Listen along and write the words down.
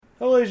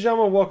Hello, ladies and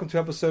gentlemen. Welcome to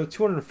episode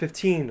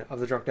 215 of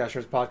the Drunk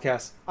Dashers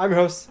podcast. I'm your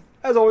host,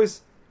 as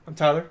always. I'm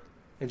Tyler,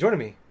 and joining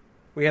me,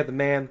 we have the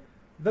man,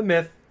 the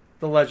myth,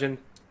 the legend,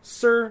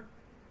 Sir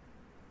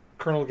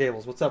Colonel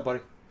Gables. What's up, buddy?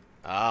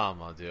 I'm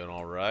doing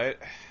all right.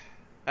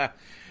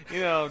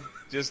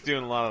 Just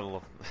doing a lot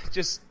of,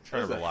 just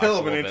trying to relax hell a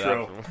of an little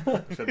intro. bit. I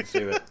just had to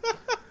say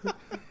that.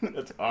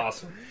 That's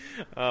awesome.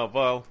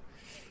 Well,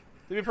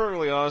 to be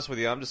perfectly honest with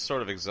you, I'm just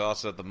sort of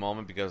exhausted at the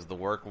moment because of the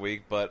work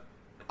week, but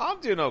I'm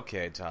doing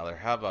okay, Tyler.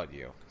 How about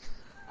you?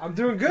 I'm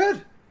doing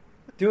good.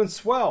 Doing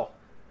swell.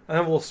 I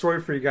have a little story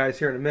for you guys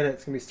here in a minute.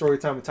 It's going to be story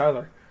time with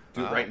Tyler.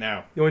 Do it right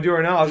now. You want to do it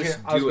right now? I was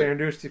Just going do to it.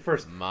 introduce you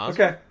first. Mazel?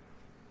 Okay.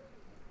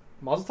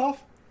 Mazel tov?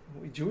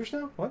 Are we Jewish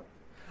now? What?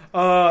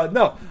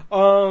 No.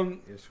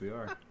 Yes, we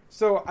are.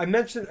 So I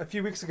mentioned a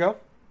few weeks ago,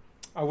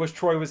 I wish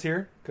Troy was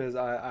here because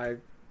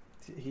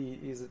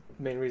he's the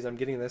main reason I'm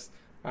getting this.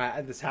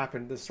 This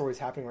happened. This story's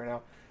happening right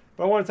now,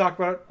 but I want to talk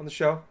about it on the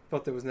show.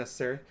 Felt it was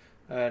necessary,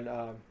 and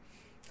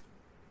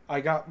I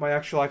got my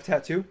actual life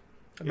tattoo.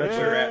 I Where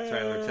mentioned you're at,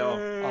 Tyler. Tell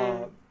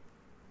him.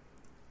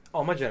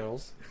 on my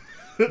genitals.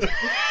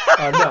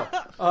 No.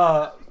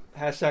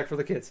 Hashtag for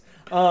the kids.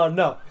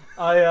 No.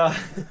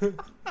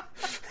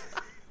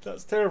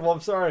 That's terrible.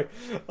 I'm sorry.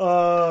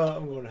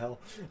 I'm going to hell.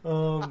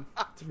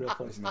 It's a real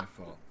place. It's my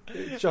fault.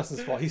 It's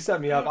Justin's fault. He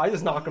set me up. I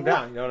just knock him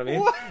down. You know what I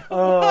mean?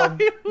 Why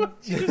would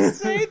you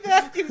say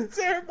that, you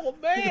terrible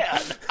man?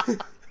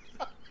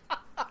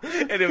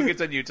 Anyway,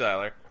 continue,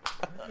 Tyler.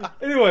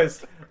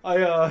 Anyways,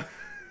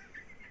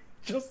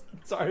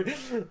 sorry.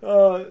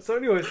 So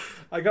anyways,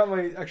 I got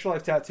my actual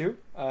life tattoo.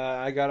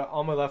 I got it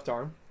on my left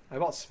arm. I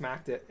about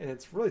smacked it, and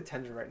it's really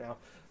tender right now.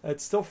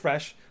 It's still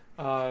fresh.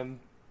 I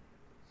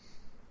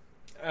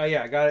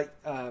got it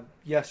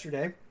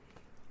yesterday.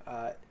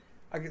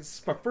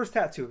 It's my first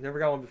tattoo. Never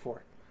got one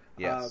before.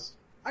 Yes.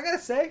 I gotta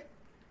say,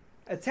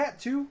 a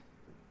tattoo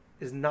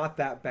is not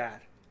that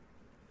bad.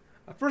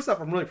 First off,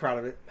 I'm really proud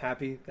of it.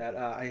 Happy that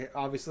I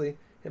obviously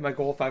hit my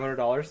goal,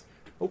 $500.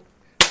 Oh,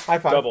 high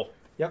five. Double.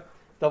 Yep,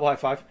 double high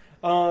five.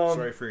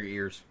 Sorry for your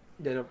ears.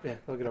 Yeah,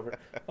 I'll get over it.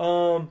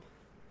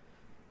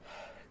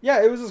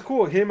 Yeah, it was just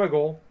cool hitting my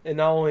goal, and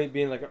not only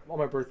being like on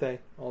my birthday,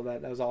 all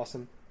that. That was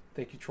awesome.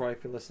 Thank you, Troy,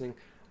 for listening.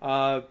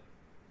 But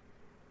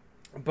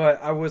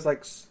I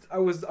was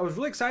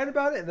really excited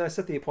about it, and then I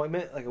set the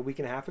appointment like a week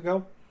and a half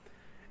ago,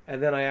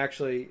 and then I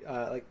actually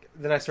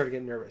then I started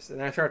getting nervous, and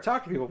then I started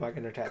talking to people about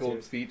getting their tattoos.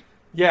 Cold feet.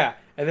 Yeah,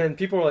 and then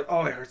people were like,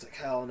 "Oh, it hurts like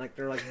hell," and like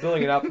they're like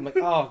building it up. I'm like,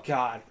 "Oh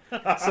God!"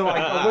 So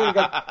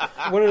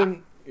I went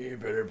in. You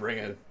better bring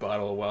a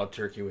bottle of wild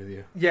turkey with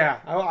you. Yeah,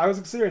 I was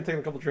considering taking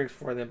a couple drinks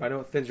before then, but I know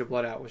it thins your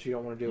blood out, which you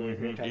don't want to do when you're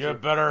getting a tattoo. You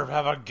better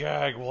have a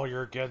gag while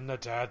you're getting the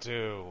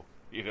tattoo.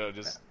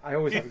 Just... I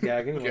always have a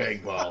gag anyway.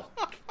 Gag ball.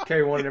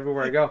 Carry one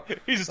everywhere I go.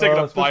 He's just taking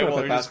a especially bite with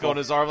while the you're just going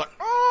his arm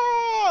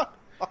like,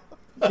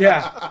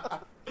 Yeah,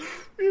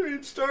 We haven't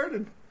even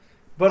started.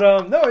 but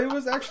no, it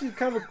was actually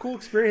kind of a cool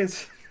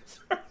experience.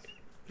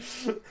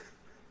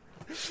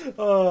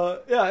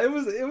 Yeah, it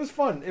was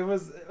fun. It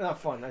was not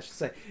fun, I should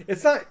say.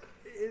 It's not.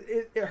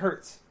 It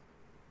hurts.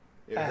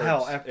 It At hurts.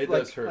 hell. It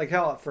like, does hurt. like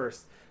hell at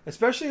first,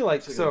 especially like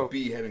It's like so. a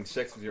bee having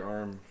sex with your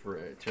arm for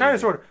eternity. Kind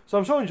of, sort of. So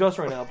I'm showing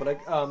Justin right now, but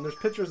there's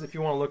pictures if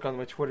you want to look on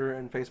my Twitter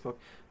and Facebook.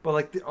 But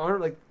like the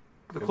arm, like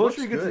the It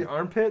closer you looks get to good. the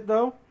armpit,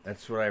 though,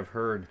 That's what I've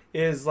heard.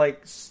 is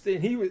like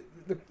he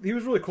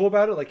was really cool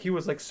about it. Like he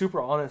was like super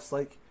honest.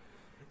 Like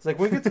it's like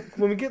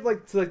when we get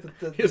like to like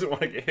the He doesn't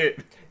want to get hit.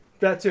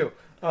 that too.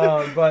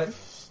 But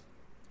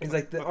it's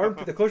like the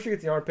armpit. The closer you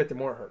get to the armpit, the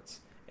more it hurts.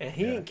 And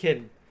he Yeah. ain't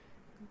kidding.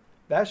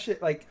 That shit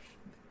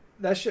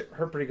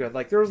hurt pretty good.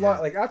 Like there was a Yeah.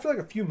 lot. Like after like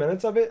a few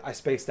minutes of it, I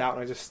spaced out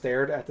and I just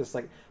stared at this.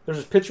 Like there's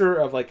this picture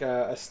of like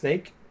a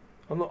snake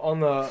on the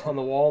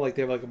wall. Like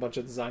they have like a bunch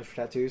of designs for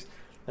tattoos.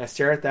 And I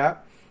stare at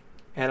that,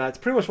 and it's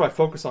pretty much what I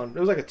focus on. It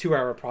was like a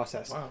 2-hour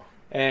process. Wow.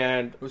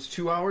 And It was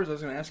 2 hours? I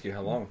was going to ask you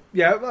how long.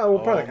 yeah, well,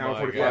 probably like an Oh hour my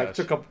 45. gosh.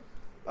 Took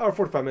hour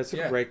 45 minutes. Took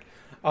a Yeah. break.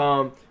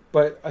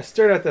 But I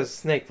stared at the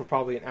snake for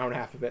probably an hour and a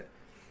half of it.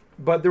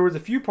 But there was a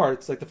few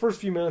parts, like the first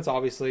few minutes,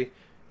 obviously,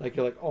 like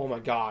you're like, oh my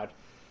god,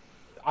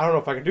 I don't know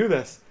if I can do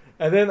this.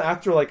 And then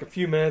after like a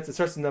few minutes, it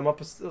starts to numb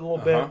up a little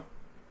bit.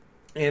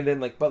 And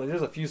then like, but like,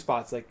 there's a few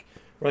spots like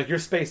where like you're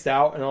spaced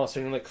out, and all of a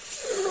sudden you're like,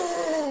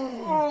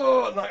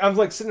 oh, like, I was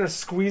like sitting there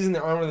squeezing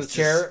the arm of the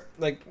chair,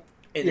 like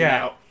In Yeah.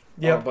 and out.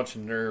 Yep. On a bunch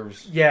of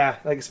nerves. yeah,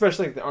 like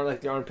especially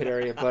like the armpit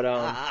area. But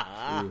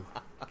Ooh.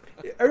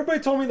 everybody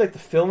told me like the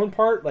fill-in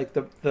part, like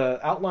the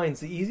outline's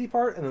the easy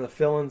part, and then the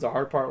fill-in's the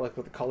hard part, like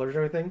with the colors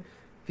and everything.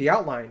 The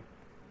outline,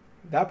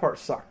 that part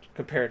sucked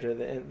compared to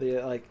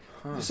the like.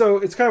 Huh. So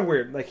it's kind of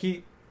weird. Like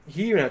he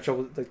even had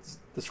trouble like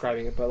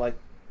describing it, but like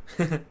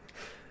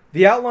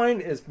the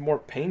outline is more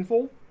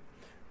painful,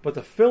 but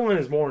the fill-in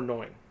is more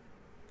annoying.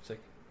 It's like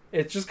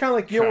It's just kind of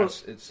like you know,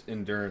 it's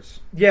endurance.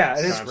 yeah, and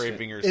It's it's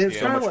scraping your it's skin. So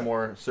kinda much like-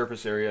 more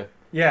surface area.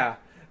 yeah,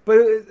 but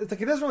it's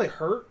like it doesn't really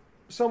hurt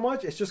so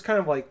much. It's just kind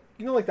of like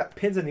like that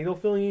pins and needle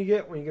feeling you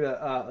get when you get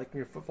a like when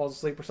your foot falls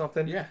asleep or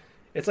something. Yeah.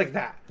 It's like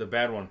that. The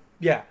bad one.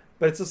 Yeah,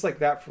 but it's just like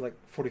that for like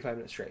 45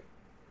 minutes straight.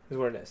 Is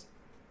what it is.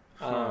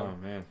 Oh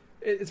man.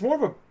 It's more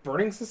of a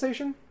burning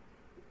sensation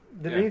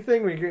than Yeah.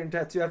 anything when you're getting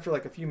tattooed after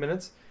like a few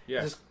minutes.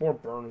 Yeah. It's just more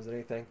burns than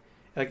anything.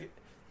 Like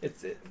it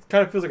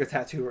kind of feels like a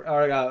tattoo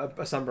or like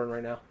a sunburn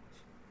right now.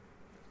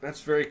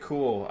 That's very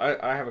cool.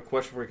 I have a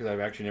question for you because I've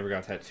actually never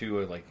got a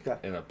tattoo like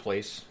Okay. in a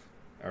place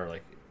or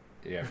like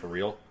for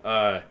real.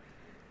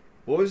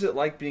 What was it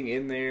like being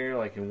in there?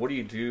 Like, and what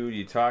do? Do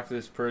you talk to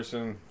this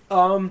person?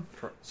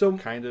 So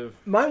Kind of.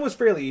 mine was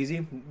fairly easy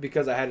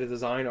because I had a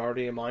design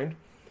already in mind,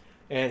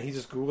 and he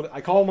just Googled it.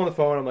 I called him on the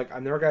phone. I'm like,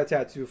 I've never got a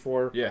tattoo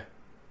before. Yeah.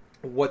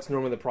 What's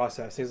normally the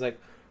process? He's like,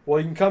 well,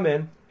 you can come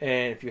in,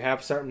 and if you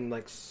have something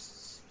like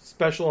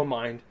special in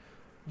mind,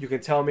 you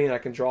can tell me, and I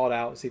can draw it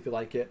out and see if you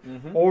like it.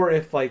 Mm-hmm. Or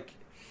if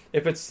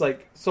it's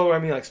like, so I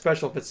mean like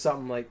special, if it's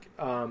something like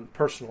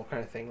personal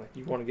kind of thing, like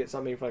you want to get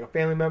something for like a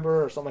family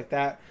member or something like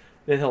that,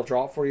 then he'll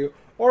draw it for you.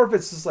 Or if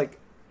it's just like,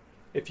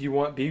 if you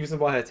want Beavis and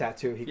Butthead a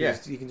tattoo, he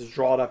can just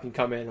draw it up and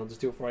come in and he'll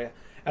just do it for you.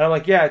 And I'm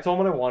like, yeah, I told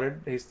him what I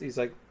wanted. He's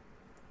like,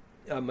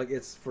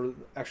 it's for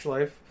Extra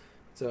Life.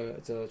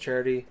 It's a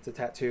charity. It's a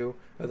tattoo.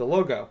 The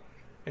logo,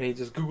 and he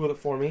just Googled it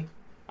for me.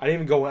 I didn't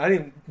even go. I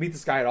didn't meet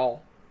this guy at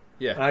all.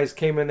 Yeah. And I just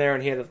came in there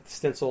and he had a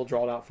stencil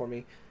drawn out for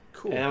me.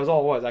 Cool. And that was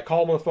all it was. I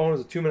called him on the phone. It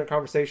was a 2-minute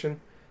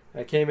conversation.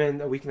 I came in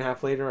a week and a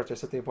half later after I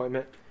set the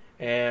appointment,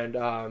 and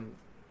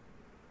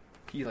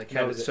He like that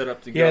had it was it. set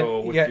up to He had-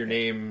 go with he had- your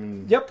name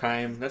and Yep.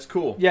 time. That's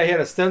cool. yeah, he had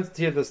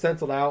the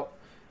stenciled out.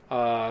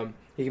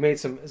 He made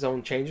his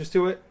own changes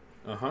to it,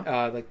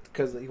 like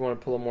because he wanted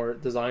to pull a more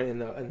design in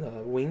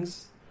the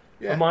wings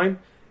Yeah. of mine,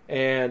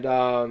 and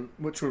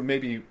Which would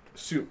maybe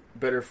suit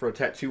better for a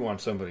tattoo on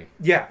somebody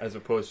yeah, as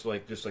opposed to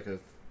like just like a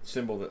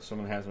symbol that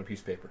someone has on a piece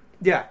of paper.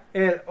 yeah,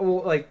 and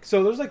well, like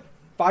so there's like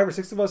 5 or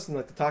 6 of us in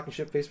like the Talking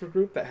Shit Facebook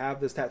group that have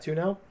this tattoo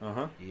now.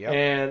 Yep.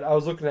 And I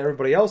was looking at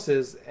everybody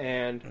else's,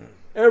 and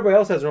everybody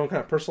else has their own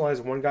kind of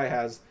personalized. One guy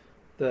has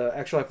the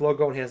Extra Life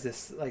logo, and he has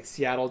this like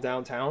Seattle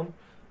downtown,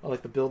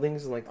 like the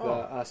buildings and like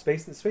the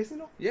space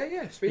needle.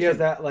 Yeah. He has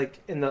that like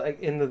in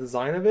the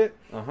design of it.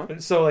 Uh-huh.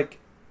 And so like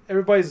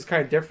everybody's is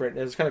kind of different.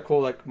 And it's kind of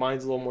cool. Like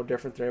mine's a little more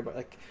different than everybody.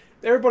 Like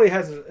everybody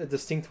has a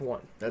distinct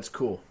one. That's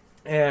cool.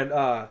 And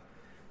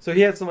so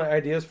he had some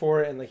ideas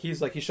for it, and like he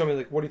showed me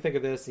like, what do you think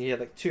of this? And he had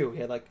like 2. He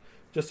had like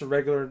just a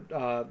regular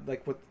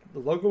like what the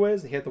logo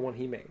is, and he had the one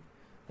he made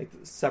like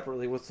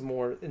separately with some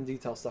more in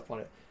detail stuff on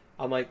it.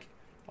 I'm like,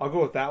 I'll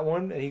go with that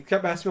one. And he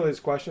kept asking me all these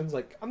questions.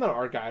 Like I'm not an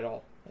art guy at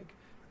all. Like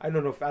I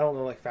don't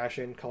know like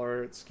fashion,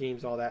 color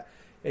schemes, all that.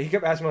 And he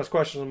kept asking me all these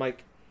questions. I'm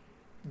like,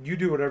 you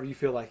do whatever you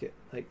feel like it.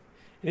 Like,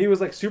 and he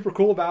was like super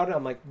cool about it.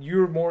 I'm like,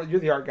 you're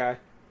the art guy.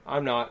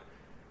 I'm not.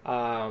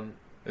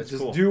 That's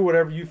just cool. do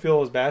whatever you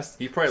feel is best.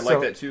 He probably So-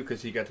 liked that too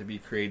because he got to be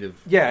creative.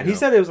 Yeah, you and he know.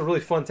 said it was a really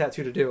fun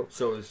tattoo to do.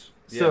 So is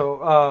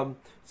So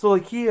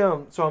like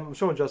so I'm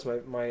showing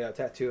Justin my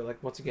tattoo.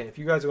 Like once again, if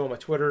you guys go on my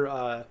Twitter,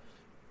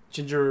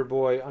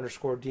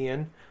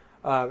 gingerboy_DN,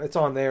 it's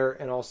on there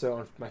and also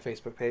on my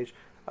Facebook page.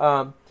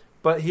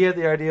 But he had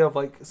the idea of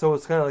like, so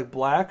it's kind of like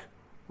black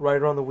right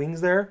around the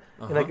wings there,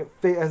 and like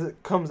as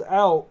it comes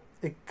out,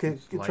 it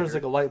turns lighter.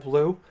 like a light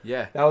blue.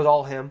 Yeah, That was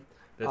all him.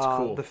 that's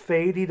cool. The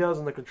fade he does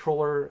on the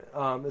controller is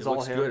it all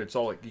looks him. good. It's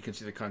all like you can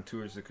see the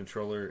contours of the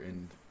controller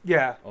and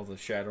Yeah. all the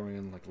shadowing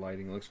and like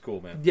lighting. It looks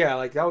cool, man. Yeah,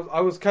 like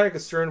I was kind of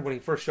concerned when he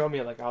first showed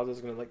me like how this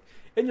was gonna like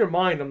in your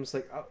mind. I'm just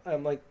like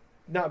I'm like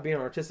not being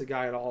an artistic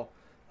guy at all.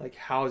 Like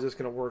how is this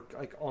gonna work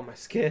like on my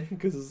skin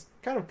because it's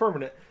kind of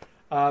permanent.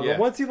 Yeah. But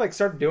once he like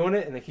started doing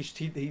it and like he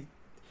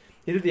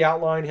did the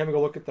outline. He had me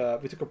go look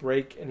at we took a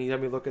break and he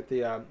had me look at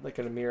the like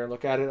in a mirror and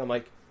look at it. I'm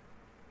like,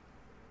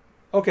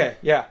 okay,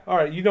 yeah, all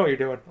right, you know what you're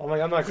doing. I'm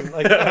like I'm not gonna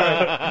like all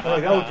right. I'm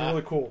like that looks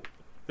really cool.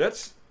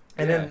 That's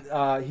And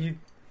then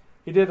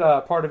he did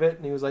part of it,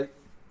 and he was like,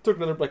 took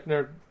another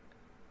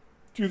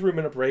 2-3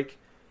 minute break.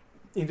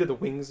 He did the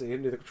wings, and he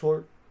didn't do the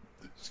controller.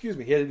 Excuse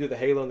me, he had to do the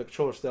halo and the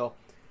controller still.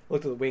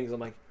 Looked at the wings, I'm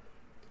like,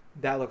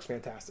 that looks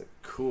fantastic.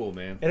 cool,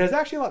 man. And it's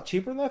actually a lot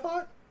cheaper than I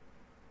thought.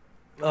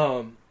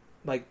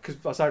 Like, because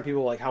I started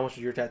people like, how much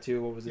was your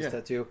tattoo? What was this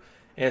tattoo?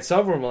 And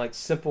some of them were like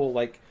simple,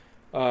 like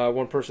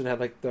one person had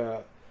like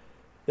the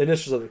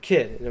initials of the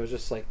kid, and it was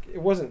just like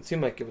it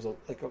seemed like it was a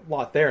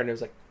lot there, and it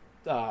was like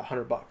 $100.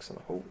 I'm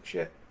like, holy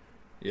shit.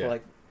 Yeah,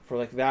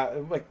 For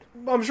that, like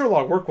I'm sure a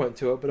lot of work went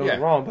into it, but it wasn't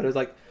Yeah. wrong. But it was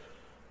like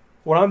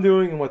what I'm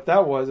doing and what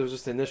that was. It was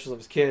just the initials of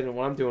his kid, and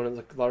what I'm doing is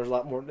like there's a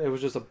lot more. It was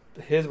just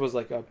his was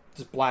like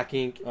just black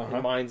ink,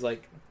 and mine's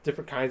like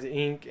different kinds of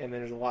ink, and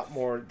then there's a lot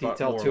more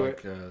detail to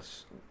it.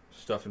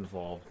 Stuff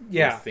involved.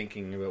 Yeah. You're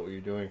thinking about what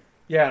you're doing.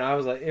 Yeah, and I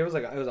was like, it was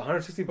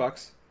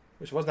 $160,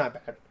 which wasn't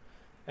that bad.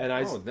 And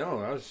I No,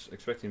 I was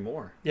expecting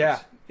more. yeah,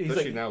 he's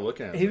Especially like, now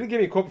looking at it. he didn't give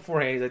me a quote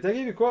beforehand. He's like, did I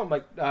give you a quote? I'm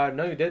like,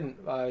 no, you didn't.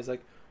 He's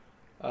like,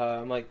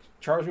 I'm like,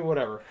 charge me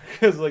whatever,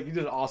 because like you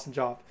did an awesome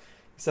job.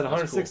 He said That's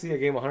 160. cool. I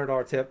gave him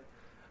 $100 tip.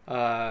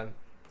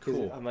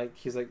 Cool. I'm like,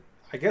 he's like,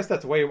 I guess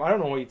that's the way. I don't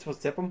know what you're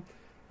supposed to tip him.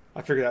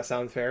 I figured that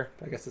sounded fair.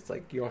 I guess it's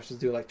like you are supposed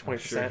to do like 20%. I'm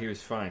sure he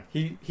was fine.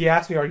 He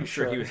asked me, "Are you I'm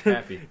sure sure?" he was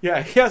happy.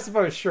 Yeah, he asked if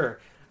I was sure.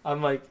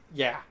 I'm like,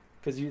 yeah,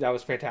 because that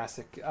was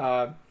fantastic.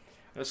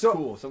 That's So-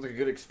 cool. Sounds like a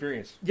good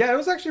experience. Yeah, it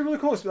was actually really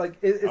cool. It's like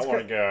it's I want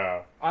to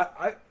go.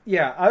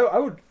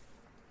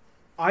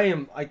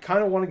 I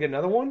kind of want to get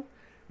another one,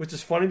 which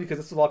is funny because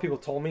that's what a lot of people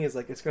told me is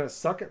like it's gonna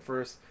suck at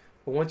first,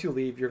 but once you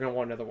leave, you're gonna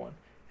want another one,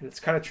 and it's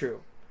kind of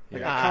true.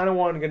 Like Yeah. I kind of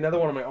want to get another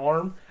one on my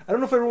arm. I don't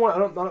know if I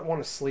don't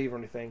want a sleeve or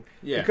anything.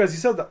 Yeah. Because you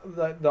said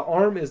the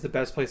arm is the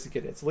best place to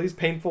get it. It's the least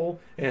painful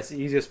and it's the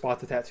easiest spot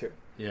to tattoo.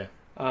 Yeah.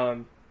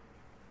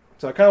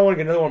 So I kind of want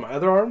to get another one on my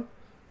other arm,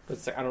 but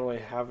it's like I don't really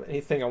have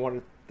anything I want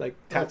to like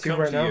It'll tattoo come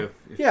right to now. you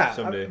if Yeah,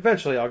 someday.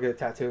 eventually I'll get a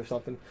tattoo or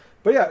something.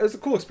 But yeah, it's a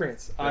cool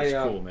experience. That's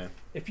cool, man.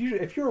 If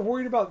you're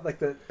worried about like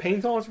the pain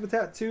tolerance of a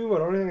tattoo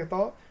or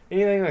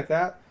anything like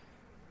that,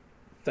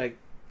 like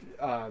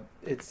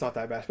it's not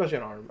that bad, especially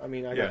an arm. I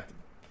mean,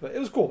 but it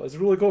was cool. It was a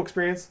really cool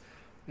experience.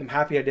 I'm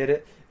happy I did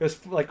it. It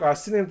was like I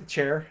was sitting at the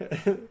chair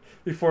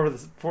before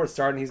it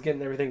started, and he's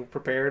getting everything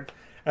prepared.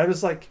 And I'm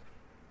just like,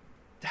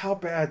 how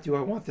bad do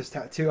I want this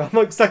tattoo? I'm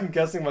like second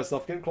guessing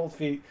myself, getting cold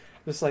feet.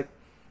 Just like,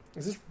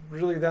 is this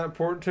really that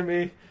important to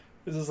me?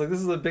 This is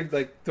a big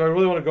like. Do I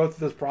really want to go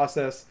through this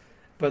process?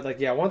 But like,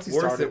 yeah, once he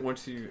Worth started, it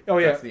once you Oh,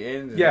 yeah. got to the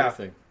end and Yeah.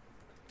 everything.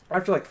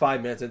 after like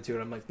 5 minutes into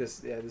it, I'm like,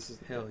 this is.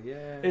 Hell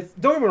yeah. It's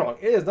don't get me wrong,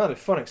 it is not a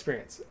fun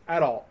experience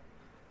at all,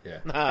 Yeah.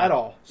 at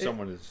all.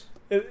 Someone is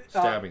It-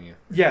 stabbing you.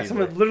 Yeah, Either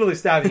someone way. literally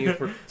stabbing you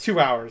for 2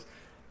 hours.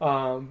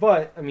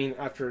 But I mean,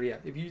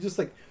 if you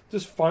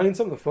just find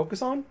something to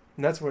focus on,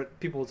 and that's what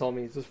people told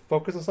me, just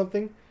focus on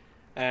something,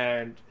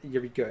 and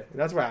you'll be good. And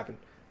that's what happened.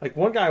 Like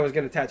one guy was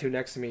getting a tattoo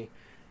next to me,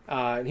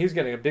 and he was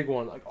getting a big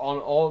one, like on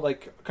all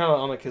like kind of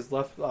on like his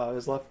left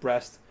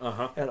breast,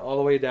 Uh-huh. and all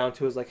the way down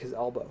to his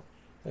elbow,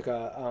 like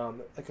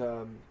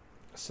a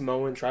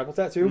Samoan tribal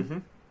tattoo. Mm-hmm.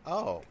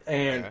 Oh.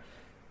 And okay.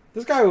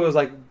 this guy was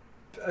like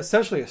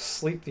essentially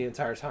asleep the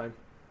entire time.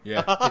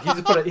 Yeah. Like he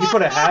just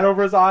put a hat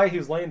over his eye. He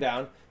was laying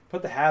down,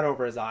 put the hat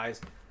over his eyes,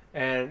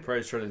 and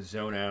Probably just trying to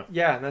zone out.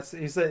 yeah, and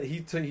he said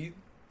he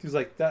was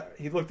like that.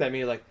 He looked at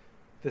me like,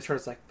 "This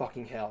hurts like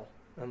fucking hell."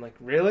 I'm like,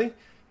 "Really?"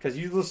 Because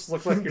you just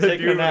look like you're The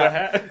taking dude a with the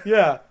nap. hat.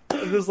 Yeah,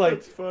 it was like,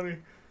 That's funny.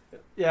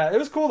 yeah, it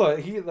was cool though.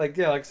 He like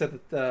I said,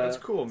 That's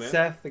cool, man.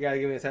 Seth, the guy who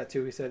gave me a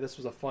tattoo, he said this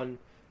was a fun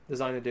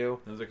design to do.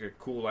 It was like a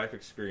cool life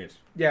experience.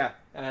 Yeah,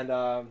 and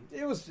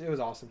it was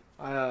awesome.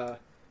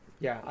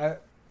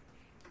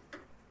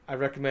 I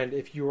recommend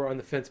if you are on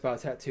the fence about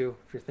a tattoo,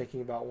 if you're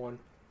thinking about one,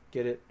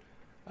 get it.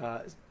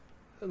 As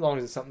long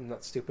as it's something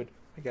not stupid,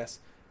 I guess.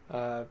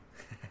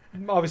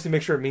 Obviously,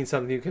 make sure it means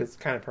something to you because it's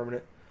kind of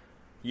permanent.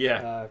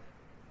 Yeah.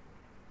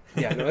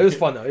 Yeah, no, it was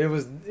fun though. It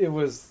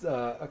was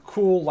a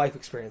cool life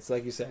experience,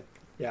 like you said.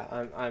 Yeah,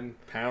 I'm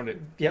Pound it.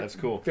 yep, That's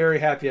cool. very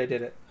happy I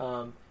did it.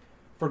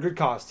 For good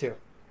cause too.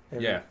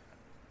 And, Yeah.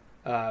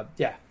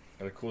 Yeah.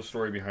 Got a cool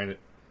story behind it.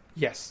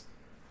 Yes.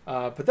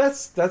 But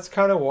that's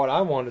kind of what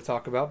I wanted to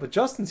talk about. But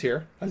Justin's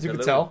here, as you can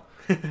Hello.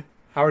 tell.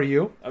 How are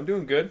you? I'm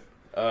doing good.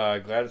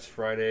 Glad it's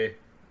Friday.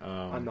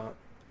 I'm not.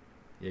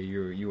 Yeah,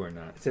 you are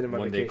not. It's in my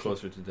One day vacation.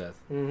 closer to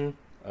death.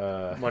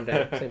 Mm-hmm.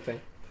 Monday, same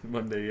thing.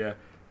 Monday, yeah.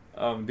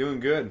 Doing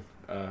good.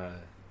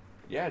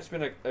 Yeah, it's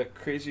been a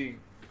crazy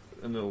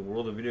in the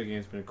world of video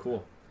games. It's been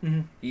cool.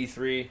 Mm-hmm.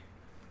 E3.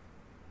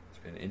 It's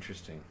been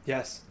interesting.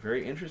 Yes,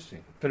 Very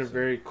interesting. been a So,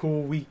 very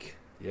cool week.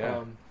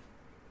 yeah.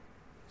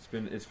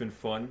 It's been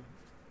fun.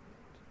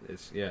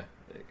 It's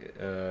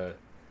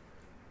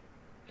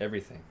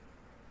everything.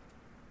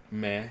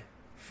 Meh,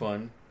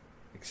 fun,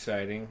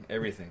 exciting,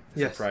 everything.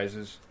 Yes.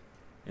 Surprises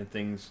and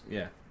things.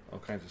 Yeah, all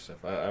kinds of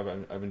stuff.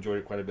 I've enjoyed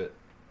it quite a bit.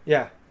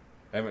 Yeah,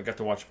 I haven't got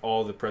to watch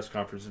all the press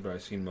conferences, but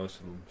I've seen most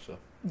of them. So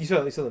you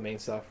saw the main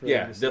stuff. Really.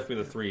 yeah,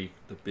 definitely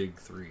the big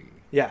three.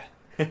 Yeah,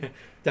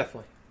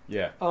 definitely.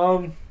 Yeah.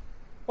 Well,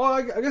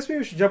 I guess maybe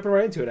we should jump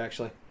right into it.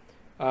 Actually,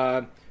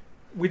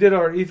 we did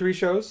our E3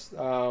 shows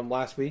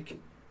last week.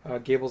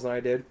 Gables and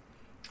I did,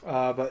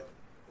 but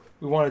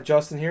we wanted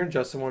Justin here, and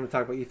Justin wanted to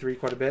talk about E3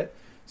 quite a bit.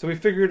 So we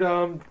figured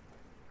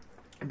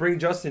bring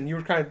Justin. You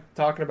were kind of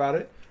talking about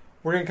it.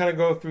 We're gonna kind of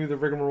go through the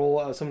rigmarole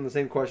of some of the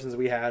same questions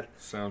we had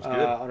Sounds good.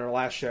 on our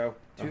last show,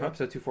 Uh-huh.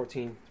 episode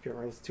 214. If you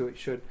ever listened to it, you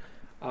should.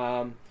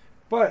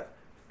 But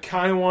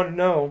kind of want to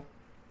know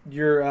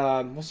your.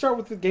 We'll start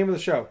with the game of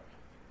the show.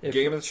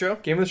 Game of the show?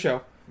 Game of the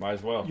show. Might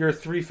as well. Your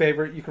 3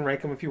 favorite. You can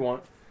rank them if you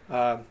want.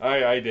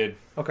 I did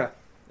Okay.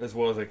 as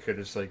well as I could.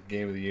 Just like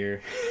game of the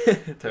year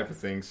type of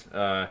things.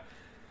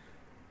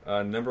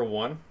 Number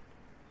 1,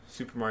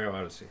 Super Mario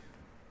Odyssey.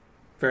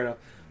 Fair enough.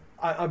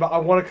 I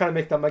want to kind of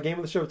make that my game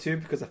of the show too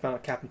because I found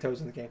out Captain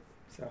Toad's in the game.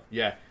 So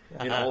Yeah.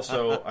 And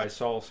also, I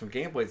saw some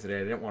gameplay today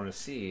I didn't want to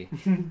see.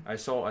 I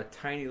saw a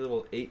tiny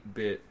little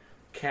 8-bit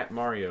Cat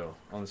Mario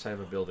on the side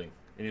of a building,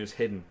 and it was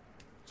hidden.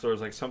 So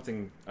there's like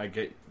something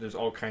there's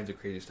all kinds of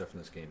crazy stuff in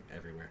this game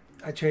everywhere.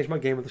 I changed my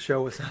game of the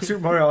show with Super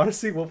Mario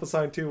Odyssey.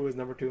 Wolfenstein 2 was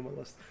number 2 on my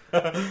list.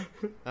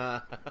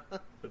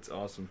 That's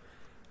awesome.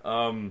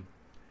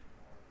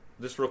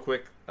 Just real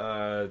quick,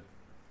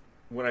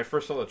 when I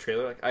first saw the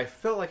trailer, like I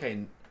felt like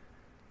I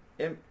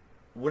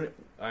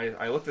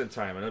looked at the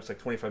time, I know it's like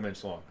 25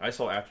 minutes long. I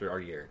saw after it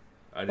already aired.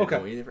 I didn't Okay.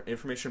 know any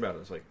information about it.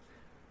 It's like,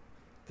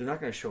 they're not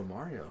going to show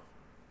Mario.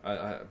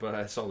 But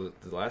I saw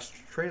the last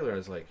trailer. I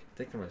was like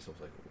thinking to myself,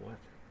 like,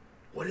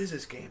 what is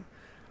this game?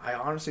 I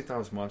honestly thought it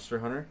was Monster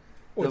Hunter.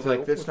 I was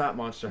like, it's not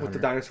Monster Hunter.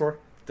 With the dinosaur?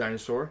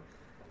 Dinosaur.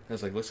 I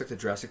was like, looks like the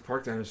Jurassic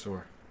Park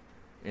dinosaur.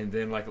 And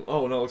then like,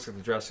 oh no, it looks like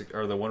the Jurassic,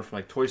 or the one from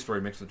like Toy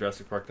Story mixed with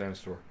Jurassic Park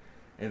dinosaur.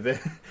 And then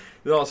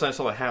all of a sudden I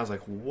saw the hat. I was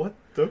like, what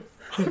the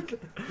fuck?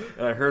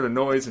 And I heard a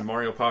noise and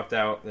Mario popped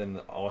out. Then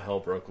all hell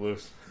broke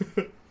loose.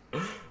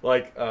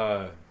 Like,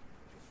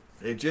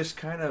 it just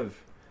kind of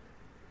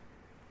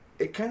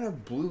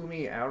blew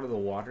me out of the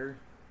water.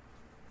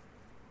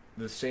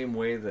 The same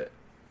way that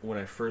when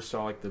I first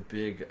saw like the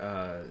big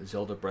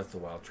Zelda Breath of the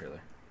Wild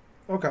trailer.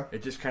 Okay.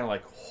 It just kind of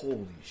like,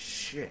 holy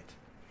shit.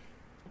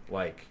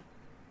 Like,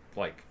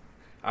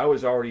 I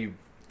was already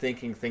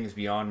thinking things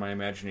beyond my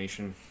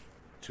imagination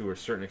to a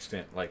certain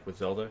extent, like with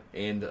Zelda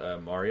and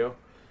Mario.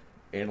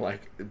 And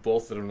like,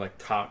 both of them like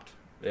topped.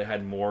 It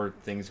had more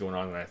things going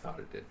on than I thought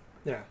it did.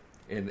 Yeah.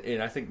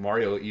 And I think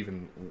Mario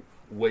even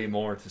way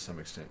more to some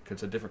extent, because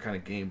it's a different kind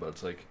of game, but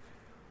it's like,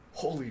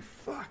 holy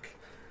fuck.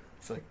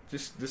 It's like,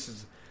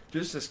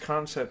 this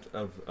concept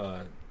of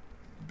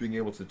being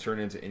able to turn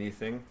into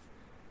anything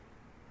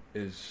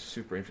is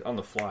super interesting. On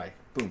the fly,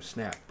 boom,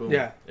 snap, boom.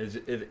 Yeah, is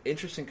an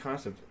interesting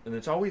concept, and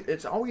it's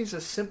always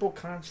a simple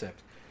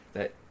concept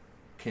that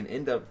can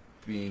end up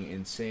being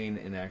insane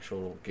in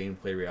actual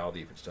gameplay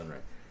reality if it's done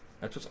right.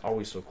 That's what's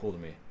always so cool to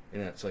me,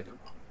 and it's like,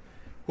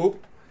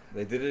 whoop,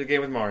 they did it again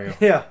with Mario.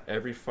 Yeah,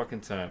 every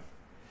fucking time.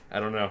 I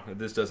don't know.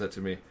 This does that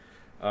to me,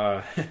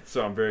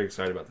 so I'm very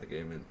excited about the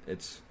game, and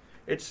it's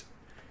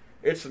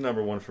the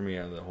number one for me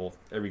out of the whole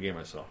every game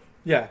I saw.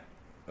 Yeah.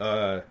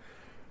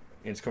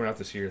 And it's coming out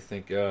this year,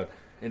 thank God.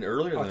 And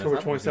earlier than October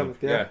 27th,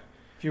 yeah. A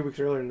few weeks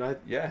earlier than that.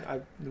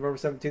 November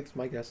 17th is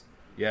my guess.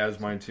 Yeah, it was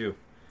mine too.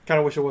 Kind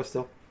of wish it was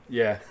still.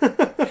 Yeah.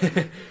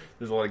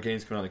 There's a lot of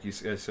games coming out, like you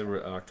guys said,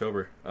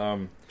 October.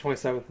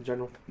 27th in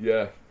general.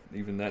 Yeah,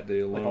 even that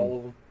day alone. Like all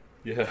of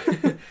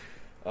them.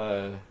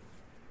 Yeah.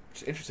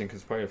 It's interesting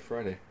because it's probably a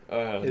Friday.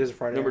 It is a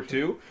Friday. Number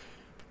 2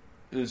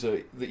 is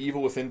The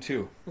Evil Within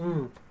 2.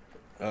 Mm.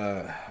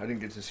 I didn't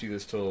get to see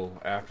this till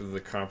after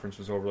the conference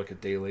was over, like a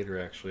day later.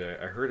 Actually,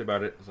 I heard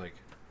about it. I was like,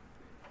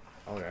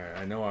 "Oh,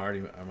 I know.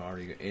 I'm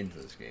already into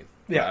this game."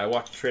 Yeah. But I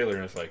watched the trailer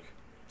and I was like,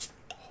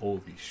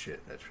 "Holy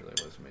shit, that trailer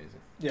was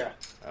amazing." Yeah.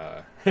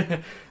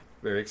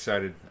 Very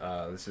excited.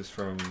 This is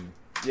from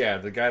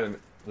the guy that,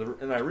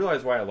 and I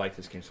realized why I like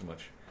this game so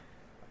much.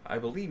 I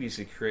believe he's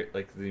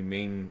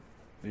the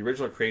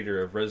original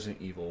creator of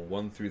Resident Evil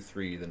 1 through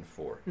 3, then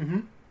 4. Mm-hmm.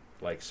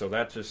 Like, so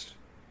that just.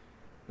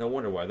 No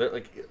wonder why. They're,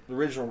 like, the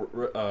original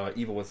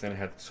Evil Within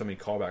had so many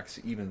callbacks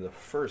to even the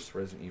first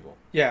Resident Evil.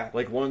 Yeah.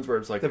 Like, ones where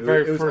it's like, the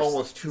very it was first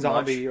almost too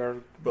zombie much.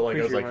 Or but, like,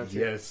 I was like, monster.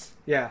 yes.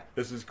 Yeah.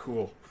 This is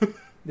cool.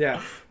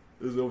 Yeah.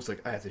 It was almost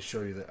like, I have to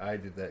show you that I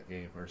did that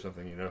game or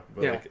something, you know?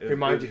 But yeah. like,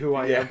 Remind you who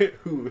I am.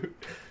 Who,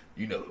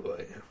 you know who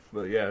I am.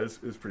 But, yeah,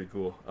 it was pretty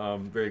cool.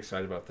 Very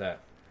excited about that.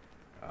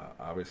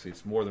 Obviously,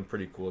 it's more than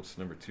pretty cool. It's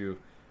number 2.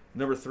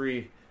 Number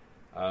 3,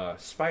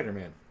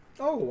 Spider-Man.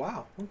 Oh,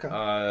 wow.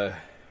 Okay.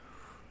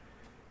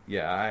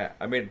 Yeah,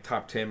 I made a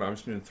top 10, but I'm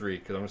just doing 3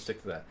 because I'm going to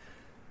stick to that.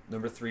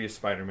 Number 3 is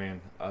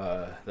Spider-Man.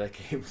 That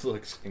game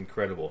looks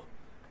incredible.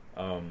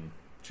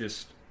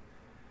 Just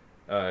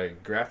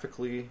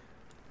graphically,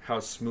 how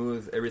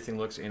smooth everything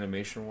looks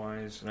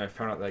animation-wise. And I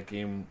found out that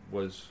game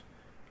was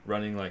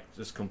running like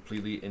just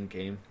completely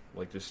in-game,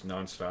 like just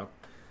non-stop.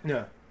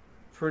 Yeah.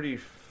 Pretty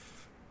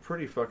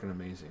fucking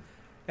amazing.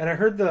 And I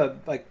heard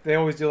they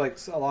always do like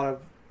a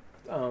lot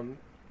of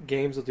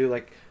games will do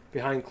like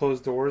behind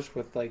closed doors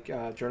with like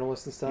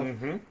journalists and stuff.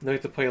 Mm-hmm. And they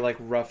have to play like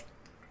rough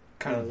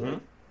kind of like,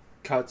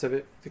 cuts of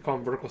it. They call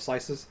them vertical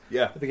slices.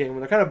 Yeah. Of the game when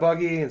they're kind of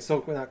buggy and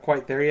still not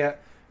quite there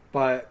yet,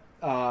 but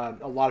a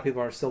lot of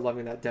people are still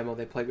loving that demo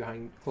they play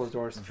behind closed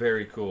doors.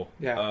 Very cool.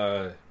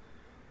 Yeah.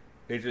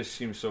 It just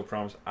seems so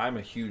promising. I'm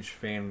a huge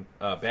fan.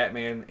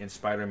 Batman and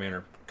Spider-Man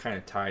are kind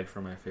of tied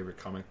for my favorite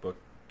comic book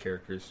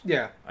characters.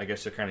 Yeah. I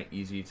guess they're kind of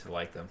easy to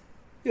like them.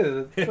 Yeah, two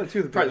of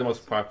the probably the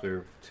most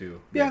popular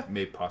two. Yeah,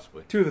 maybe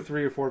possibly 2 of the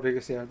 3 or 4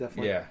 biggest. Yeah,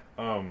 definitely. Yeah.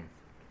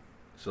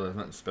 So there's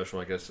nothing special,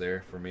 I guess,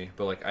 there for me.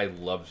 But like,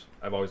 I've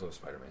always loved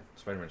Spider-Man.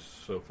 Spider-Man's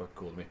so fucking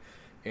cool to me,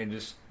 and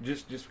just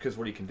because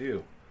what he can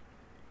do,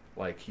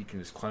 like he can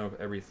just climb up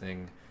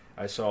everything.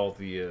 I saw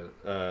the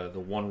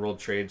One World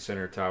Trade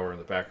Center tower in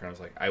the background. I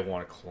was like, I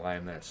want to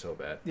climb that so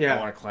bad. Yeah.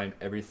 I want to climb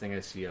everything I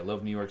see. I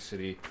love New York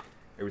City,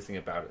 everything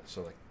about it.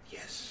 So like,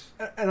 yes.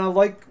 And I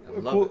like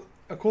it.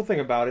 A cool thing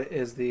about it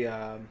is the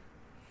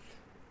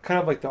kind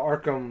of like the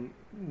Arkham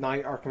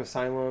Knight, Arkham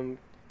Asylum.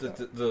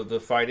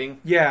 The fighting.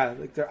 Yeah,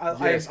 like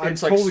yes, I'm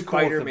it's totally like cool with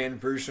Spider-Man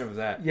version of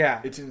that.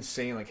 Yeah, it's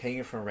insane. Like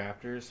hanging from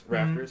rafters,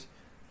 Mm-hmm. it's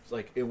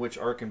like in which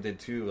Arkham did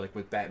too. Like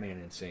with Batman,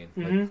 insane.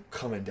 Mm-hmm. Like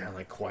coming down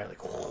like quiet, like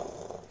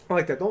I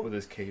like that. with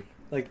his cape.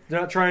 Like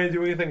they're not trying to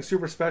do anything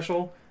super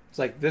special. It's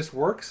like this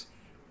works.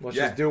 Let's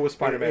just do it with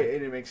Spider-Man.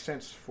 And it makes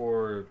sense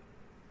for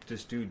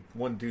this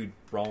one dude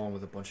brawling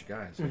with a bunch of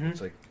guys. Like,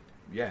 It's like,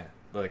 yeah,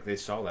 like they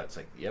saw that. It's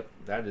like, yep,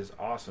 that is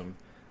awesome.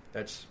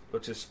 Let's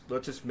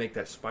just make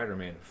that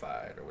Spider-Man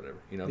fight or whatever.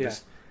 You know, Yeah.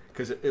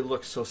 because it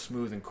looks so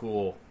smooth and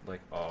cool. Like,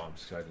 oh, I'm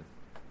excited.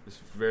 Just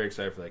very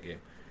excited for that game.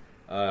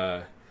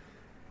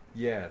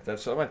 Yeah,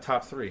 that's my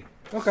top 3.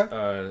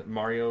 Okay.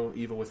 Mario,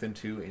 Evil Within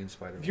 2, and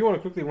Spider-Man. If you want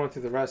to quickly run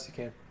through the rest, you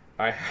can.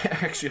 I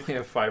actually only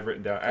have 5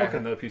 written down. I have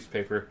another piece of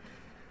paper.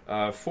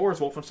 4 is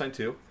Wolfenstein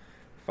 2.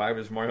 5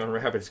 is Mario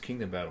and Rabbids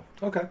Kingdom Battle.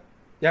 Okay.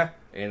 Yeah.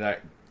 And I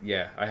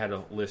had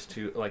a list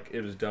too. Like,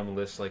 it was a dumb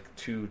list. Like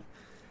 2,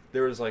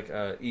 there was like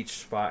each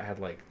spot had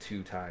like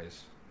 2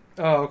 ties.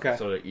 Oh, okay.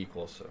 So they're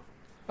equal. So.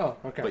 Oh,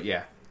 okay. But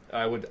yeah,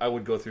 I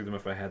would go through them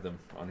if I had them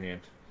on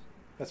hand.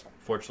 That's fine.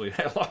 Fortunately,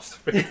 I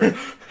lost the paper.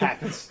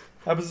 Happens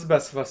to the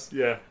best of us.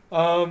 Yeah.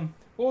 Well,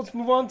 let's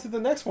move on to the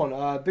next one.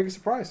 Biggest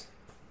surprise.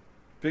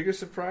 Biggest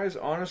surprise,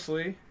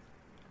 honestly,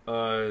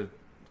 kind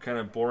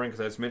of boring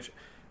because I just mentioned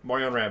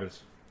Mario and Rabbids.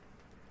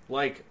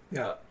 Like,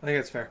 Yeah, I think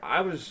that's fair.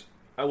 I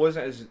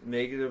wasn't as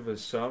negative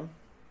as some,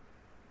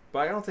 but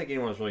I don't think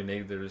anyone was really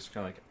negative. They're just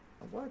kind of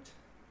like, what?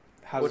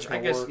 How's Which it I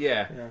gonna guess, work?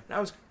 yeah. And I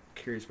was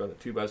curious about that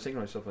too, but I was thinking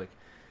to myself, like,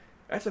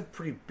 that's a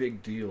pretty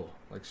big deal.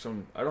 Like,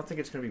 I don't think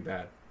it's going to be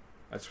bad.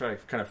 That's what I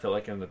kind of felt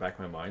like in the back of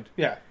my mind.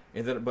 Yeah.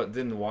 And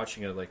then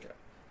watching it, like,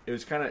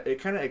 it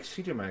kind of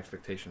exceeded my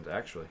expectations,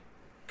 actually.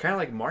 Kind of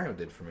like Mario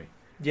did for me.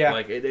 Yeah.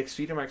 Like, it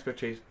exceeded my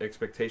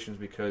expectations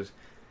because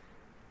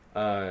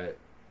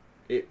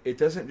it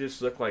doesn't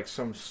just look like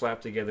some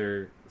slap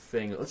together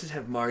thing. Let's just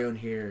have Mario in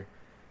here.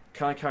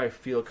 Kind of like how I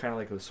feel kind of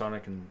like with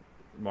Sonic and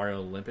Mario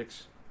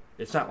Olympics.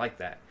 It's not like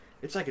that.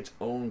 It's like its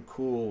own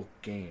cool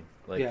game.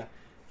 Like, yeah.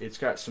 it's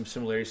got some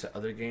similarities to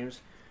other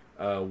games.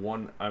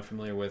 One I'm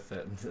familiar with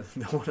that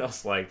no one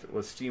else liked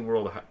was Steam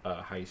World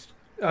Heist.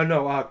 Oh,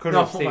 no.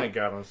 Codename Oh Steam. my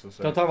god, I'm so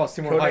sorry. Don't talk about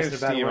Steam World Heist in Codename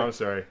a bad Steam, way. I'm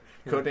sorry.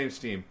 Yeah. Codename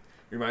Steam.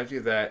 Reminds me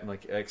of that and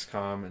like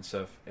XCOM and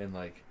stuff, and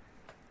like,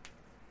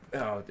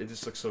 oh, it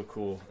just looks so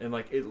cool. And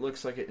like, it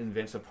looks like it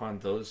invents upon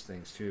those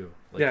things too.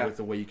 Like, Yeah. with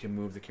the way you can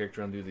move the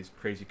character and do these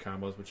crazy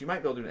combos, which you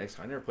might be able to do in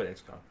XCOM. I never played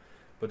XCOM.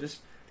 But just,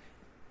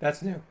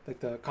 That's new. Like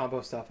the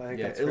combo stuff. I think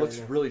yeah, that's it fairly looks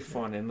new. really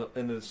fun. And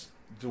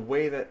the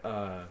way that,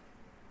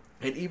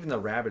 and even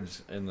the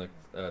Rabbids in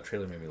the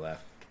trailer made me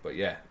laugh. But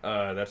yeah,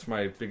 that's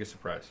my biggest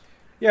surprise.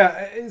 Yeah,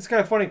 it's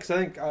kind of funny because I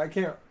think I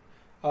can't.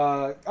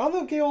 I don't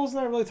know if Gables and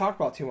I really talked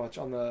about too much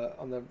on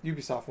the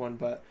Ubisoft one,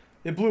 but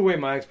it blew away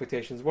my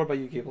expectations. What about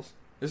you, Gables?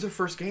 This is the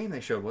first game they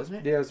showed, wasn't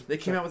it? Yeah, it was, They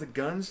came out with the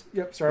guns.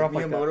 Yep, started off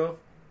With like that. Miyamoto.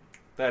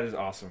 That is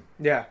awesome.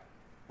 Yeah,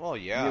 Well,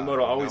 yeah.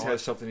 Miyamoto always you know,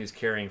 has something he's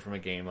carrying from a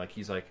game. Like,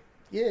 he's like,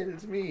 yeah,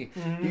 it's me.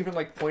 Mhm. He even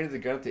like pointed the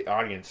gun at the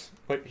audience,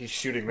 but he's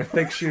shooting them.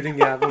 big shooting.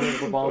 Yeah, the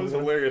That bombs. was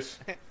hilarious.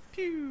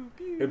 Pew,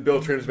 pew. And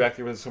Bill turns back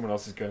with someone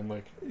else's gun,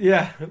 like,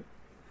 Yeah,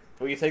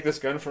 will you take this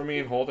gun from me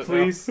and hold it now?"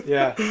 please.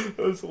 Yeah, That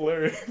was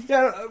hilarious.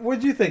 yeah. What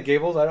did you think,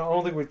 Gables? I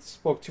don't think we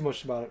spoke too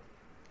much about it.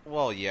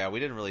 Well, yeah, we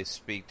didn't really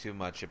speak too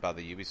much about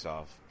the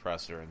Ubisoft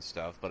presser and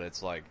stuff, but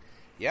it's like,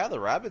 yeah, the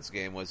Rabbids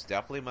game was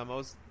definitely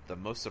the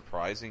most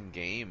surprising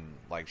game,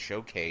 like,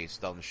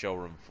 showcased on the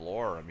showroom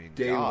floor. I mean,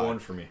 Day God, one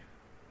for me.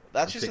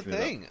 that's I'm just the picking it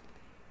up. thing.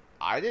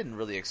 I didn't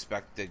really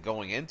expect it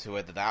going into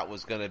it that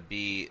was going to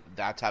be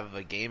that type of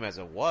a game as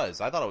it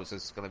was. I thought it was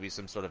just going to be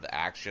some sort of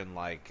action,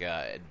 like,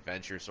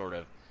 adventure sort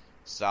of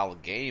style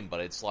of game, but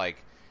it's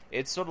like,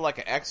 it's sort of like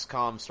an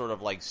XCOM sort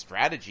of like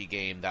strategy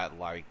game that,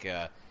 like,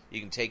 you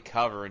can take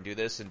cover and do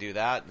this and do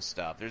that and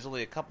stuff. There's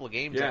only a couple of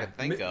games I can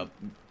think of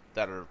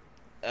that are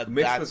Mixed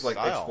that with like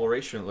style.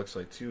 exploration, it looks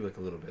like too, like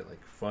a little bit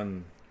like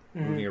fun,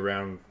 Mhm. moving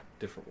around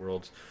different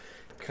worlds.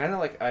 Kind of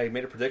like I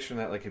made a prediction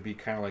that like it'd be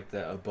kind of like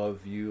the above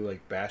view,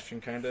 like Bastion,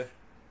 kind of.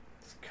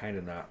 It's kind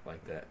of not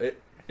like that.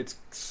 It's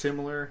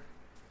similar.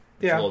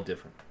 It's Yeah. a little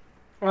different.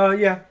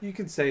 Yeah, you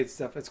can say it's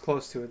stuff. It's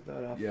close to it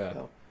enough. Yeah.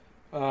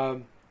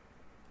 Though.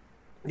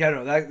 Yeah,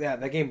 no,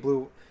 that game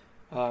blew.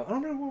 I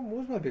don't remember what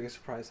was my biggest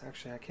surprise.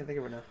 Actually, I can't think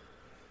of it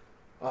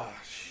now.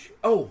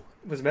 Oh,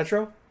 Was it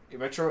Metro?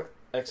 Metro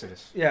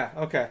Exodus. Yeah.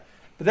 Okay,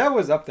 but that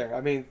was up there.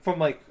 I mean,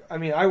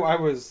 I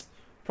was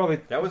probably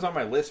That was on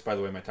my list, by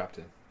the way, my top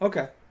 10.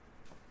 okay.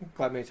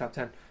 Glad made top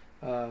 10.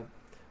 But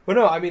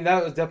no, I mean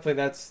that was definitely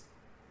that's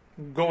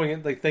going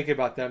in like thinking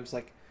about them. It's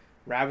like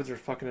rabbits are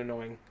fucking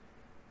annoying.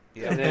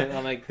 Yeah. And then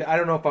I'm like, I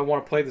don't know if I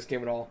want to play this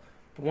game at all.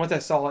 But once I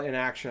saw it in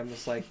action, I'm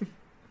just like,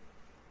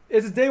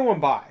 it's a day one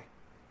buy.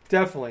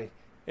 Definitely.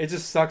 It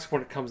just sucks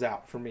when it comes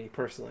out for me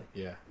personally.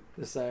 Yeah.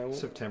 Just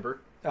September.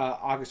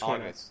 August 20th.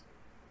 August.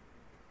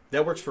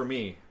 That works for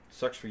me.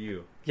 Sucks for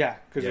you. Yeah,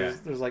 because Yeah.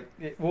 there's like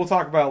we'll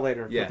talk about it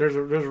later. Yeah. But there's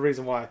a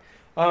reason why.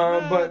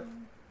 But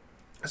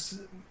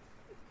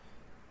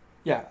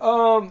yeah.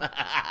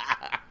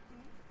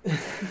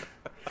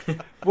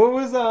 What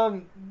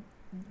was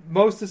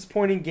most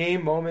disappointing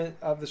game moment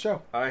of the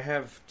show? I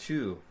have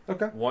two.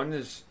 Okay. One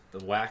is the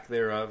lack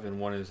thereof, and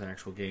one is an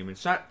actual game.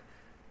 It's not.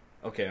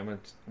 Okay,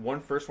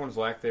 first one's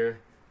lack there.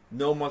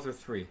 No Mother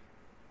 3.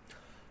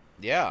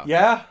 Yeah.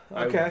 Yeah.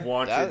 Okay. I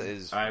wanted. That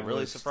is I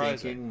really was surprising.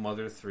 thinking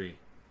Mother 3.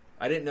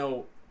 I didn't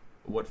know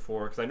what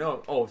for, because I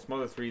know, oh, if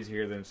Mother 3 is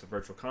here, then it's a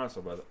Virtual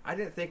Console. But I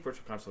didn't think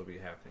Virtual Console would be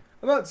happening.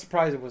 I'm not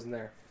surprised it wasn't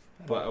there.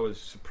 But I was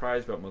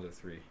surprised about Mother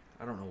 3.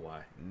 I don't know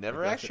why.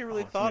 Never Like, actually that's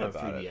really it's thought on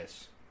about it.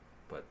 3DS.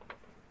 But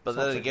But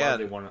Sounds then like why they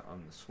again, want it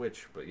on the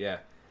Switch. But yeah,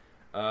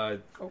 yeah.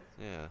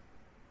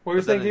 What were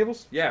you But then saying,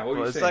 Gables? yeah. What were Well,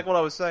 you it's saying? like what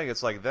I was saying.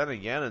 It's like then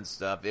again and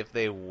stuff. If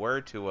they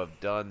were to have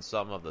done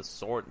some of the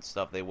sort and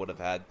stuff, they would have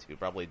had to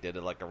probably did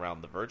it like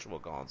around the Virtual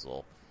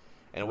Console,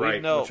 and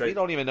Right, we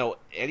don't even know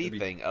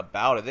anything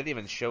about it. They didn't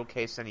even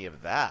showcase any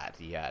of that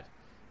yet.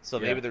 So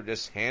Yeah. maybe they're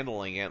just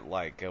handling it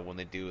like when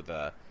they do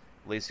the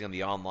releasing on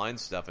the online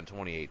stuff in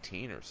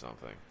 2018 or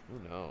something.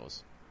 Who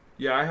knows?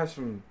 Yeah, I have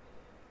some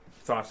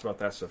thoughts about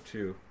that stuff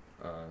too,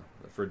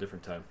 for a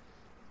different time.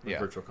 Yeah.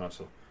 Virtual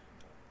Console.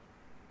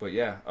 But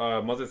yeah,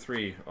 Mother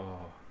 3.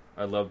 Oh,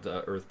 I loved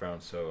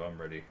Earthbound, so I'm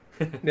ready.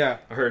 Yeah,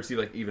 I heard it's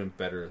even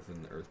better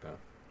than Earthbound.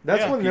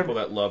 that's Yeah, one. People Never,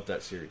 that loved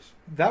that series.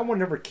 that one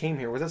never came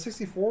here. Was that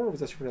 64 or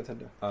was that Super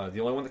Nintendo? The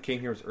only one that came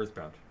here was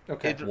Earthbound.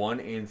 Okay, It- 1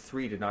 and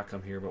 3 did not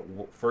come here, but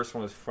first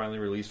one was finally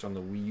released on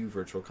the Wii U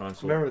Virtual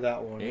Console. remember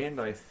that one?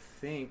 And I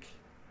think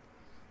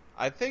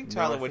No,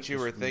 Tyler, I what think you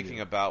it's were Wii thinking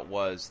U. about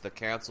was the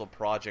canceled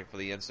project for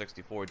the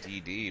N64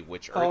 DD,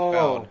 which Oh.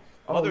 Earthbound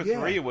Oh, Mother yeah.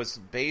 3 was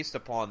based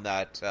upon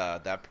that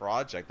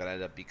project that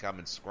ended up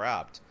becoming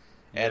scrapped.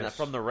 And Yes.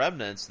 from the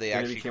remnants, they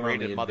And it actually became on the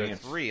created Mother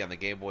Advance. 3 on the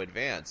Game Boy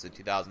Advance in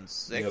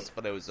 2006, Yep.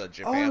 but it was a Oh, it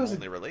Japan was a-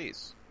 only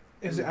release.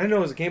 I didn't know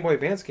it was a Game Boy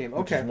Advance game.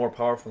 which Okay, is more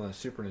powerful than a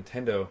Super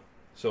Nintendo.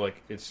 So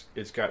like it's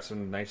got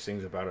some nice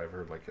things about it. I've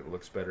heard like it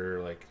looks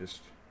better. Like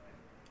just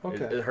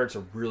okay. it hurts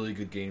a really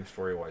good game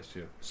story wise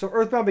too. So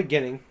Earthbound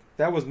Beginning,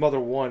 that was Mother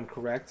 1,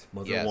 correct?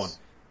 Mother Yes. 1.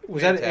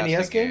 Was that an Fantastic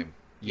NES game?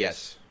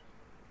 Yes.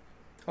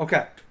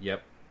 Okay,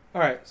 Yep.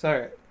 all right.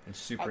 Sorry, And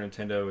Super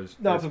Nintendo is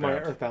that was my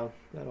Earthbound. Earthbound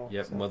at all.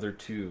 Yep. so. Mother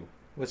 2.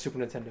 With Super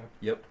Nintendo.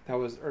 Yep. That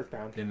was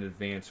Earthbound. In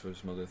Advance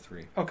was Mother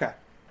 3. Okay,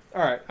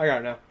 all right. I got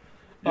it now.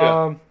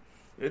 Yeah.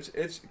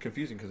 It's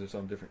confusing because it's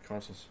on different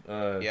consoles.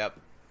 Yep.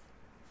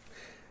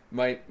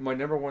 My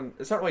number one.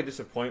 It's not really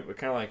disappointment, but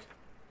kind of like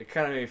it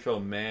kind of made me feel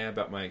mad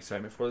about my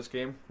excitement for this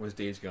game was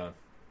Days Gone.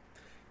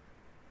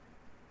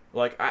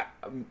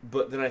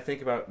 But then I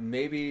think about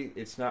maybe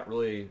it's not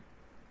really.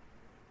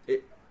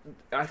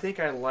 I think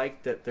I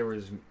liked that there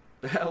was.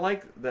 I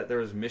liked that there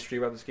was mystery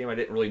about this game. I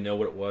didn't really know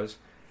what it was.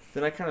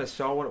 Then I kind of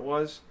saw what it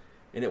was,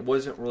 and it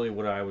wasn't really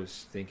what I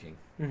was thinking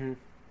Mm-hmm.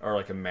 or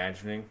like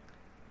imagining,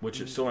 which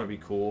it still might be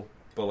cool.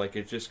 But like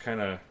it just kind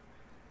of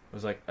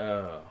was like,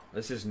 oh,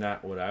 this is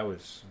not what I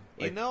was.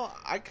 Like,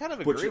 I kind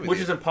of agree with which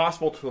you. is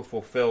impossible to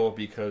fulfill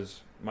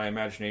because my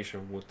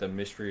imagination with the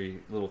mystery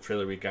little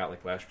trailer we got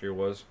like last year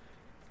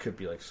could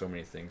be like so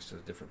many things to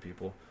different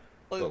people.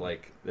 Well, But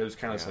like it was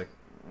kind of yeah. like,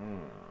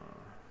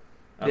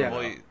 I Yeah. don't know.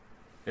 Well,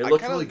 It I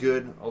looked kinda- really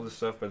good, all this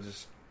stuff, but it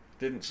just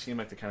didn't seem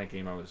like the kind of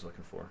game I was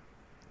looking for.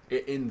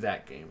 In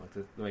that game,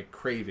 like the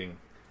craving,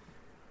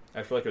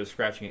 I feel like I was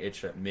scratching an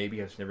itch that maybe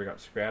has never got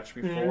scratched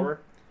before,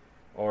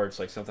 or it's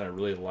like something I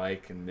really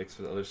like and mixed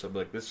with other stuff.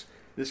 Like this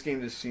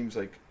game just seems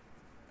like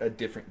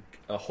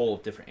a whole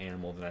different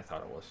animal than I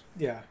thought it was.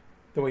 Yeah,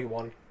 the way you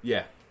wanted.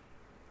 Yeah,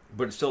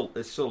 but it still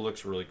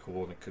looks really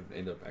cool and it could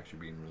end up actually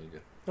being really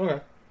good.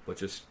 Okay. But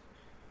just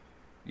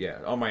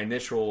on my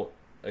initial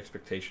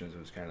expectations, it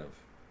was kind of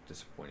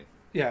disappointing.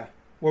 Yeah.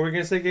 What were we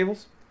gonna say,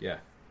 Gables? Yeah.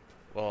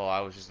 Well, I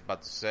was just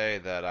about to say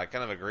that I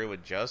kind of agree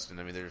with Justin.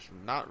 I mean, there's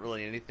not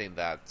really anything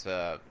that,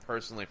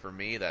 personally for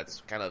me,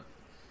 that's kind of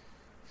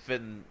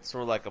fitting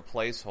sort of like a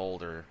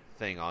placeholder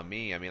thing on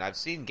me. I mean, I've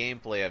seen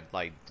gameplay of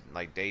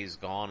like Days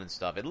Gone and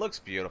stuff. It looks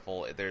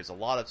beautiful. There's a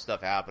lot of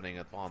stuff happening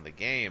upon the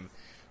game,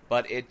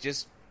 but it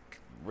just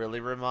really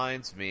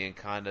reminds me and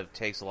kind of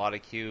takes a lot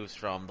of cues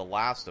from The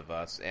Last of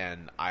Us.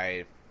 And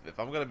if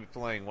I'm going to be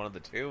playing one of the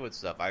two and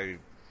stuff,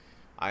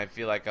 I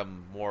feel like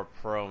I'm more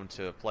prone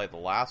to play The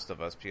Last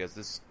of Us because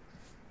this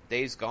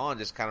Days Gone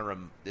just kind of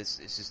it's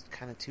just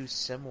kind of too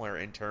similar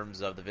in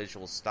terms of the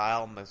visual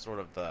style and the sort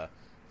of the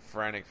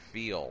frantic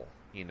feel,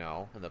 and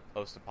the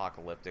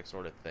post-apocalyptic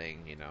sort of thing,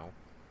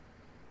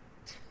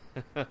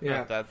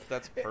 Yeah.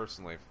 That's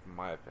personally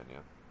my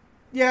opinion.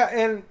 Yeah,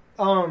 and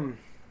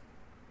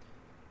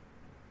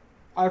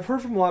I've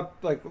heard from a lot,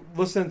 like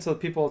listening to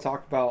people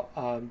talk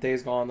about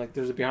Days Gone. Like,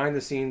 there's a behind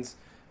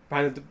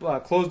the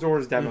closed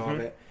doors demo of Mhm.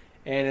 it,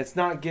 and it's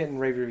not getting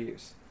rave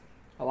reviews.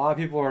 A lot of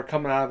people are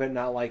coming out of it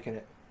not liking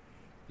it.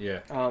 Yeah.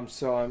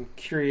 So I'm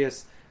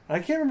curious. I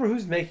can't remember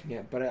who's making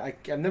it, but I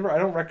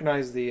don't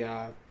recognize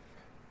the.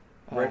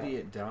 Ready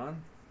at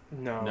Dawn?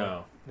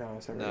 No,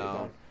 it's not Ready at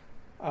No.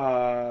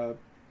 Dawn.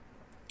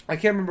 I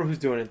can't remember who's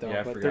doing it though, Yeah,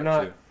 I but forgot they're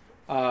not.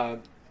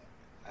 too.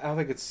 I don't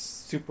think it's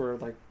super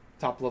like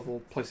top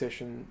level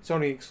PlayStation,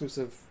 Sony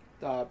exclusive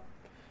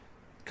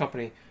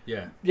company.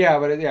 Yeah. Yeah,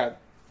 but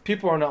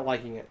people are not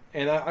liking it,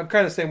 and I'm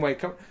kind of the same way.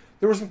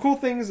 There were some cool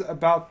things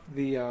about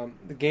the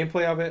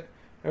gameplay of it,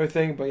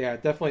 everything, but yeah,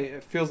 definitely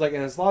it feels like,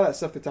 and it's a lot of that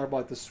stuff they talk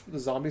about, like the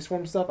zombie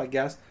swarm stuff. I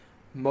guess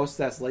most of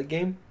that's late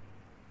game.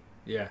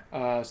 Yeah.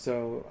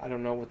 So I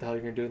don't know what the hell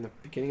you're gonna do in the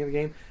beginning of the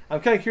game.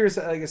 I'm kind of curious.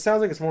 Like, it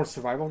sounds like it's more a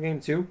survival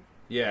game too,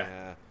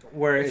 Yeah.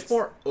 where It's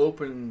more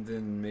open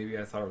than maybe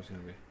I thought it was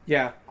going to be.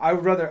 Yeah, I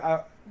would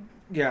rather.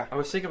 Yeah. I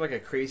was thinking of like a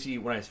crazy,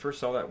 when I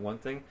first saw that one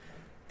thing,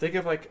 think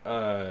of like,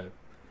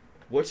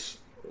 what's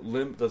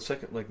the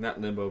second, like not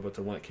Limbo, but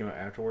the one that came out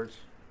afterwards?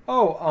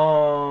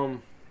 Oh,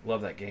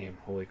 Love that game.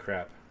 Holy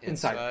crap.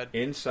 Inside.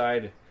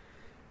 Inside,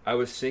 I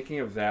was thinking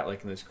of that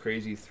like in this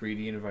crazy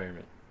 3D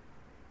environment,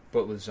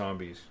 but with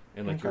zombies.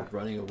 And like you're Okay.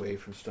 running away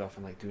from stuff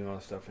and like doing all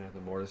this stuff and have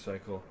the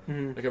motorcycle.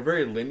 Mhm. Like a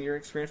very linear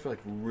experience, but like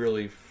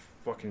really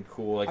fucking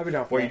cool. Like I'd be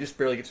down for where that. you just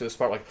barely get to the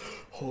spot, like,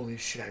 holy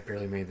shit, I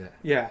barely made that.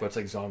 Yeah. But it's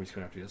like zombies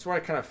coming after you. That's where I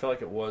kind of felt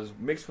like it was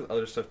mixed with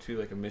other stuff too,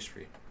 like a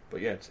mystery.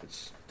 But yeah,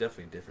 it's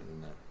definitely different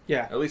than that.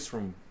 Yeah. At least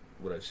from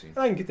what I've seen.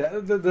 I can get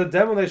that. The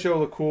demo they show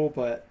looked cool,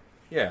 but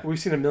Yeah. we've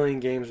seen a million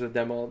games with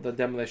demo. The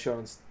demo they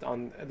show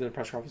on the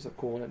press conference looked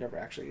cool, and it never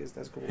actually is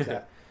as cool as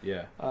that.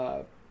 Yeah.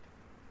 But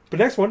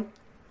next one,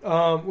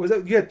 was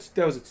that? Yeah,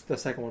 that was the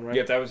second one, right?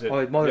 Yep, that was it.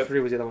 Oh, Mother Yep. 3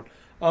 was the other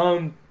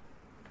one.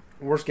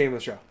 Worst game of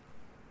the show.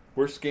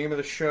 Worst game of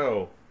the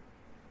show.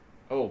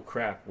 Oh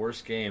crap!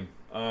 Worst game.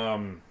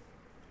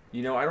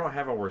 You know, I don't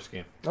have a worst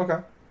game. Okay.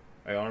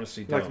 I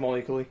honestly You don't. like them all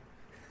equally?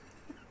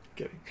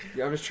 Kidding.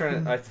 Yeah, I'm just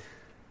trying to.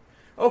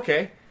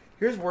 Okay,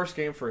 here's worst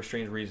game for a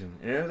strange reason,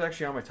 and it was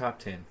actually on my top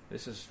 10.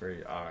 This is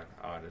very odd.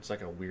 It's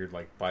like a weird,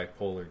 like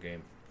bipolar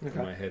game Okay.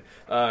 in my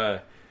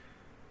head.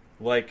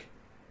 Like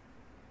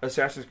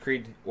Assassin's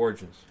Creed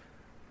Origins.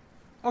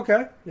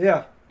 Okay.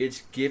 Yeah.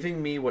 It's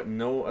giving me what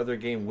no other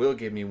game will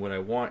give me. What I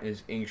want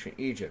is ancient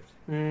Egypt,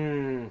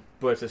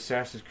 but it's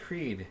Assassin's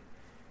Creed.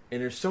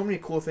 And there's so many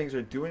cool things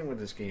they're doing with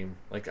this game.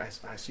 Like I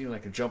see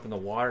like a jump in the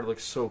water, it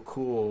looks so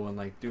cool, and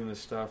like doing this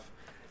stuff.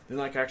 Then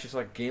like I actually saw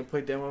like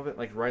gameplay demo of it,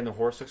 like riding the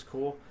horse looks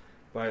cool.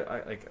 But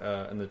I like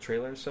in the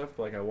trailer and stuff.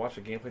 But like I watched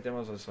the gameplay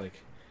demos, I was like,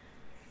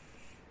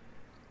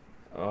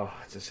 oh,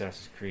 it's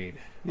Assassin's Creed.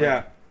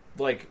 Yeah.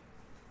 Like,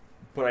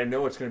 but I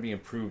know it's going to be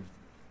improved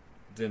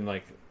than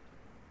like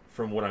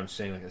from what I'm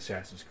saying, like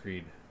Assassin's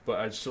Creed. But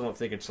I still don't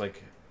think it's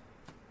like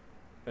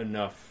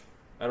enough.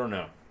 I don't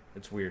know.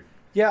 It's weird.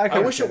 Yeah. I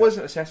can wish it understand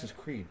wasn't Assassin's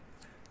Creed.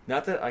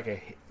 Not that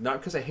like not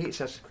because I hate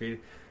Assassin's Creed,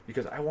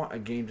 because I want a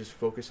game just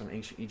focused on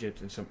ancient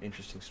Egypt and some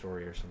interesting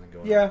story or something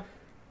going that. Yeah. on.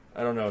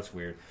 I don't know. It's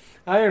weird.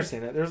 I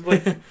understand that. There's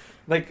like,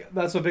 like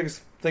that's the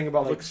biggest thing about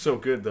It like. looks so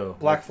good though.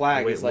 Black Like,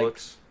 Flag the way is it like-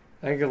 looks.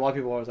 I think a lot of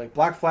people are always like,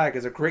 Black Flag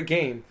is a great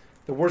game.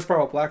 The worst part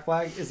about Black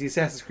Flag is the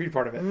Assassin's Creed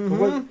part of it. If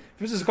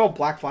it was just called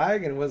Black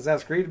Flag and it was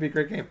Assassin's Creed, it'd be a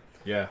great game.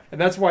 Yeah. And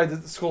that's why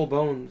the Skull and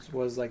Bones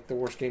was like the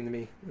worst game to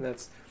me. And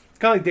that's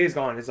kind of like Days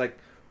Gone. It's like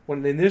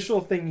when the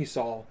initial thing you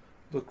saw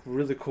looked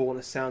really cool and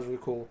it sounds really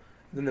cool,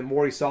 then the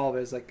more you saw of it,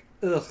 it's like,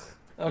 ugh,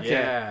 okay,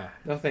 Yeah.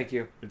 no thank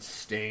you. It's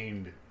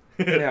stained.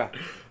 Yeah,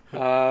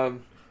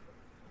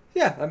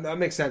 yeah, that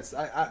makes sense.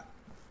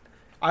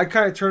 I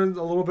kind of turned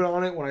a little bit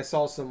on it when I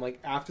saw some like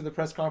after the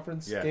press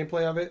conference Yeah.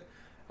 gameplay of it,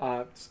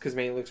 because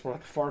mainly it looks more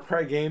like a Far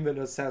Cry game than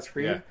Assassin's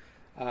Creed.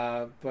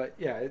 But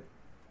yeah,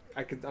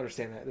 I could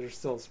understand that. There's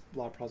still a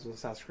lot of problems with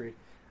Assassin's Creed.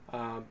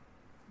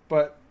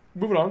 But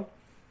moving on,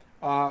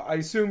 I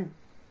assume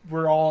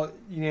we're all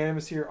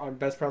unanimous here on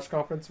best press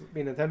conference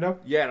being Nintendo.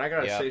 Yeah, and I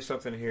gotta Yeah. say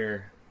something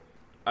here.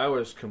 I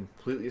was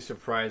completely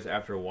surprised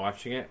after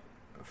watching it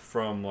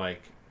from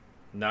like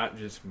not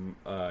just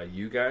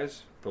you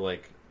guys, but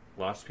like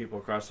lots of people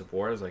across the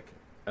board.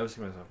 I was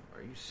thinking to myself,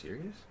 "Are you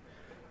serious?"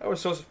 I was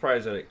so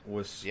surprised that it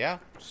was Yeah.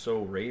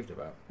 so raved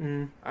about.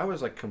 Mm. I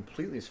was like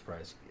completely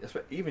surprised.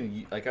 Even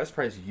you, like I was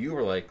surprised you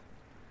were like,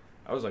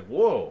 I was like,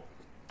 "Whoa!"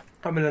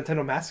 I'm a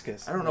Nintendo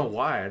masochist. I don't know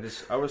why.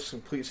 I was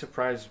completely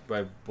surprised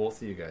by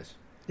both of you guys.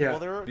 Yeah, Well,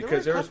 there Because were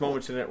there a was couple-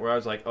 moments in it where I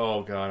was like,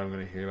 "Oh God, I'm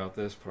going to hear about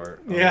this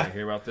part. I'm Yeah. going to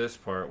hear about this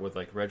part." With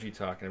like Reggie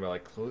talking about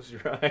like, "Close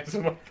your eyes."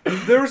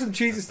 there was some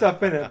cheesy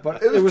stuff in it,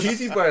 but it was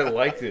cheesy, but I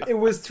liked it. It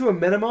was to a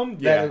minimum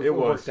that Yeah, it, it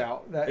was. worked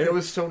out. That And it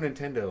was so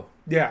Nintendo.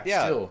 yeah,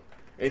 Yeah. Still,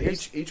 and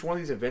It's- each one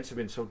of these events have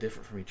been so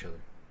different from each other.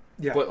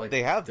 yeah, But like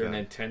They have they're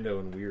been. Nintendo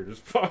and weird as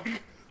fuck.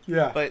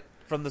 yeah. But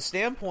from the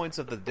standpoints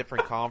of the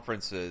different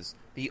conferences,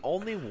 the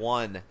only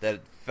one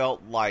that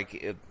felt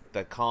like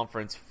the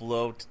conference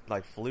flew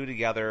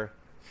together,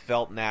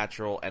 felt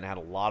natural, and had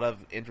a lot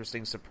of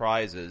interesting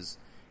surprises,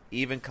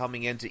 even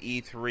coming into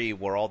E3,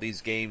 where all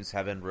these games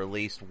have been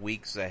released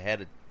weeks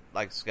ahead of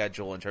like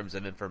schedule in terms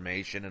of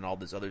information and all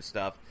this other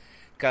stuff.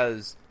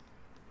 Because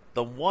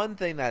the one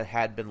thing that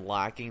had been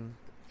lacking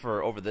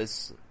for over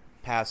this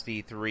past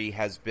E3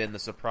 has been the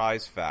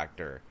surprise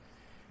factor.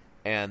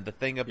 And the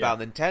thing about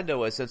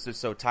Nintendo is, since they're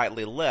so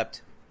tightly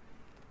lipped,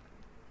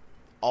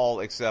 all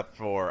except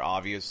for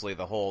obviously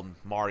the whole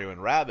Mario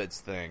and Rabbids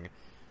thing.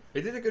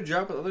 They did a good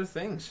job with other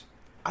things.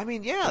 I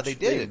mean, yeah, Which they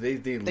did. They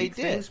They leak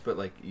did. things, but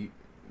like you,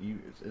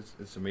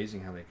 it's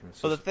amazing how they can.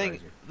 So surprise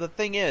you. the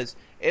thing is,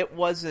 it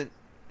wasn't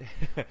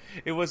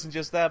it wasn't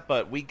just that,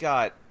 but we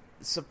got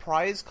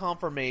surprise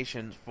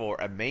confirmation for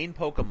a main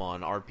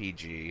Pokemon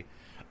RPG,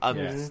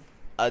 Yeah.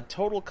 a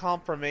total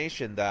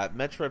confirmation that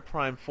Metroid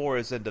Prime 4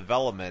 is in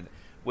development.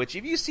 Which,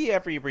 if you see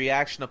every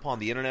reaction upon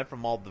the internet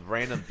from all the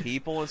random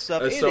people and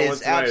stuff, it Someone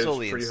is tonight is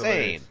absolutely pretty insane.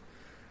 hilarious.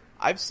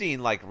 I've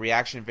seen like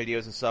reaction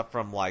videos and stuff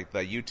from like the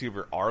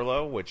YouTuber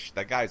Arlo, which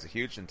that guy's a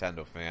huge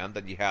Nintendo fan.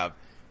 Then you have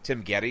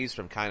Tim Geddes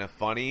from Kind of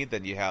Funny.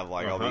 Then you have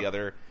like all the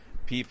other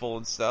people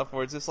and stuff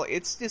where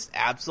it's just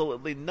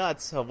absolutely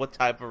nuts of what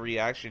type of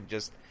reaction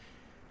just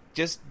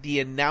just the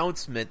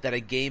announcement that a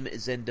game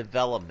is in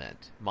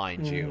development,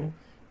 mind Mm-hmm. you,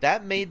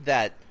 that made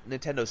that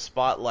Nintendo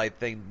Spotlight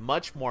thing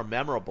much more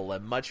memorable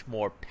and much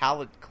more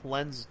palate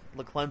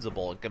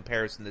cleansable in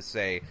comparison to,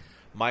 say,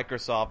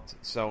 Microsoft,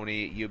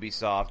 Sony,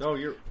 Ubisoft. Oh,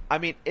 you're I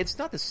mean, it's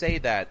not to say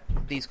that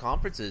these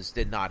conferences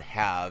did not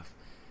have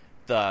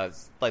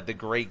the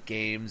great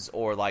games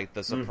or like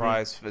the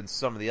surprise in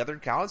some of the other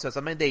concepts.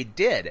 I mean, they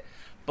did,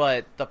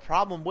 but the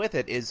problem with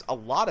it is a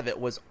lot of it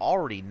was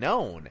already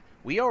known.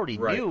 We already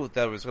knew that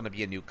there was going to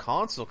be a new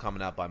console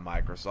coming out by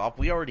Microsoft.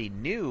 We already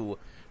knew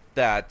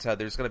that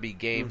there's going to be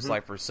games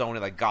like for Sony,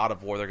 like God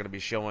of War, they're going to be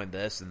showing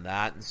this and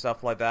that and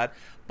stuff like that.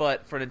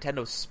 But for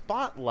Nintendo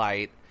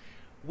Spotlight,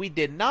 we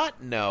did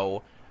not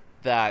know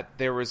that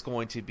there was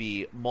going to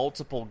be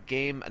multiple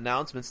game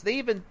announcements.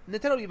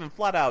 Nintendo even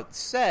flat out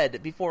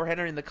said before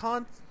entering the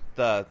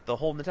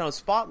whole Nintendo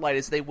Spotlight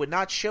is they would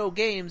not show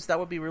games that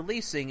would be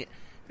releasing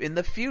in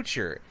the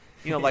future,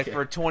 like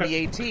for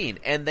 2018.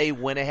 And they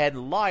went ahead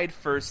and lied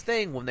first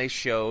thing when they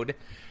showed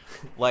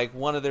like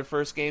one of their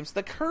first games,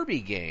 the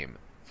Kirby game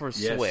for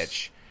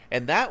Switch.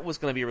 And that was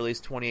going to be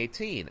released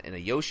 2018. And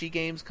the Yoshi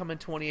games come in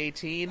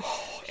 2018.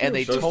 And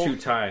they those two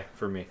tie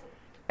for me.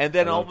 And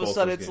then all of a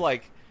sudden it's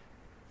like,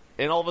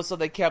 and all of a sudden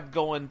they kept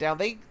going down.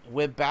 They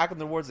went back in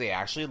their words. They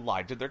actually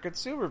lied to their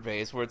consumer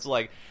base, where it's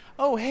like,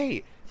 oh,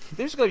 hey,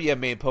 there's going to be a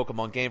main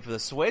Pokemon game for the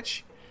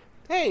Switch.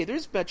 Hey,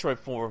 there's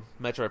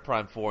Metroid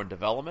Prime 4 in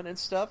development and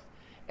stuff.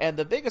 And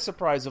the biggest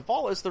surprise of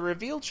all is the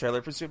reveal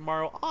trailer for Super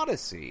Mario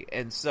Odyssey.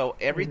 And so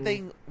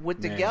everything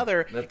went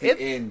together. At the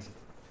end.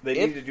 They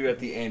need to do it at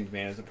the end,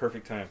 man. It's the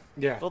perfect time.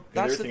 Yeah. Well,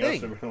 that's the thing.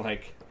 Else would have been,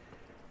 like,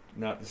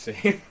 not the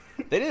same.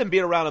 They didn't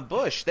beat around a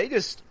bush. They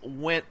just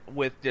went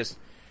with just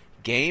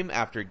game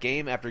after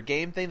game after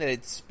game thing that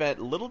had spent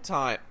little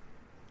time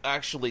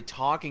actually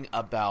talking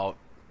about,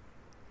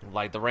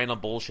 like, the random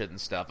bullshit and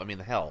stuff. I mean,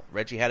 the hell,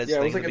 Reggie had his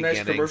thing it was like in a the nice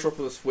beginning. commercial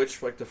for the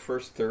Switch, like the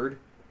first third.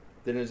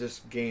 Then it was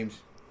just games.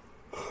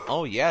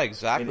 Oh, yeah,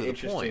 exactly And the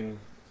interesting point.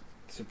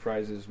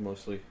 surprises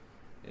mostly.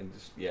 And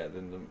just,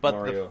 then the But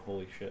Mario,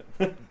 holy shit.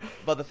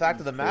 But the fact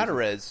of the Crazy.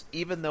 matter is,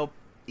 even though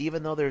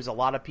there's a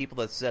lot of people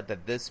that said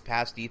that this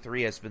past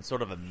E3 has been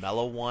sort of a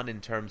mellow one in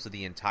terms of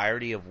the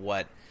entirety of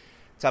what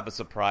type of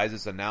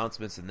surprises,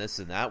 announcements, and this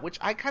and that, which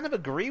I kind of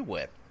agree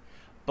with.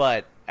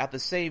 But at the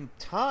same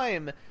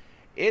time,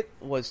 it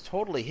was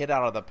totally hit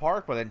out of the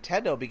park by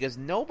Nintendo because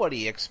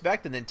nobody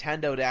expected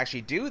Nintendo to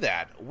actually do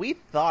that. We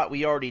thought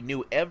we already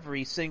knew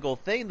every single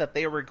thing that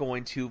they were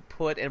going to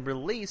put and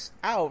release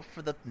out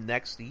for the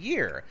next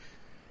year.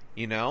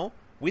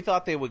 We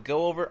thought they would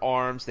go over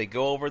ARMS, they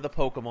go over the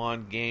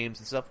Pokemon games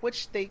and stuff,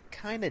 which they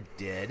kind of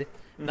did.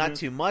 Not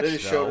too much, They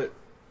just though. showed it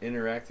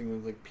interacting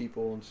with, like,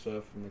 people and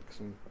stuff. And, like,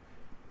 some...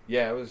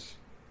 Yeah, it was...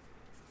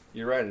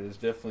 You're right, it is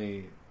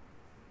definitely...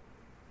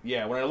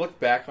 Yeah, when I look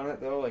back on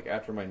it, though, like,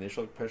 after my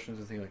initial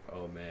impressions, I think, like,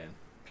 oh, man,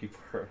 people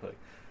are,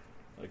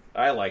 like,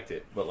 I liked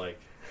it, but, like,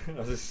 I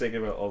was just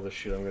thinking about all the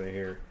shit I'm going to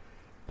hear.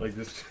 Like,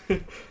 this,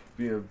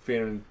 being a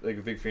fan of, like,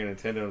 a big fan of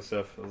Nintendo and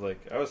stuff,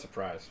 I was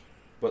surprised.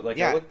 But, like,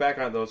 I look back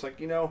on it, though, it's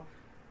like,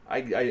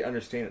 I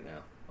understand it now.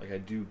 Like, I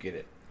do get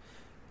it.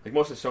 Like,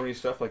 most of Sony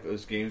stuff, like,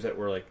 those games that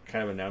were, like,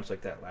 kind of announced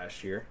like that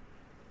last year,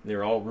 they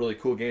were all really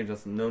cool games.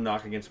 That's no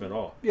knock against them at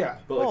all. Yeah.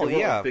 But, like, they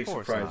weren't like, big of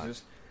course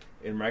surprises.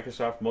 In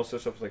Microsoft, most of the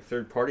stuff was like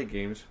third-party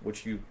games,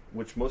 which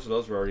most of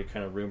those were already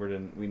kind of rumored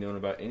and we known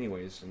about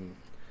anyways. And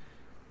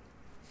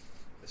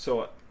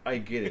so I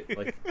get it.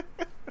 Like,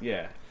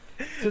 yeah.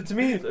 So to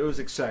me, It was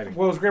exciting.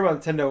 what was great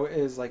about Nintendo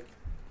is like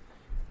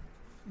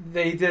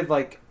they did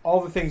like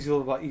all the things you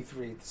love about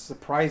E3, the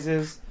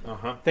surprises,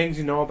 things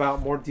you know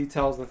about, more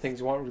details, and the things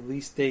you want,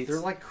 release dates.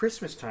 They're like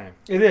Christmas time.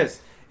 It is.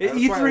 That's why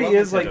I E3 love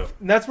is Nintendo. like.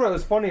 And that's what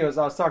was funny. Was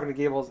I was talking to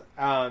Gables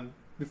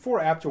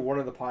before, after one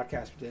of the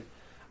podcasts we did.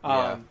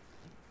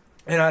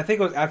 And I think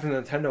it was after the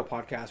Nintendo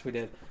podcast we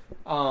did.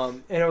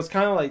 And it was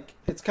kind of like,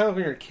 it's kind of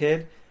when you're a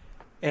kid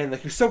and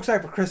like you're so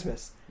excited for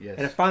Christmas. Yes.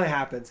 And it finally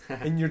happens.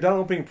 And you're done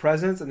opening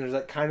presents and there's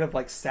that kind of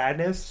like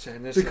sadness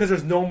because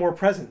there's no more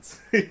presents.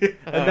 And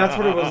that's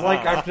what it was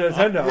like after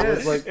Nintendo. It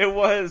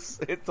was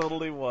like, It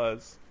totally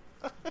was.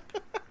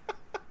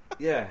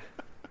 Yeah.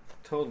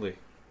 Totally.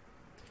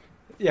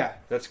 yeah.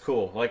 That's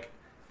cool. Like,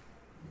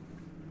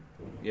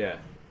 yeah.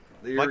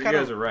 You kind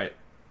guys of- are right.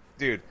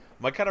 Dude,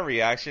 my kind of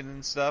reaction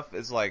and stuff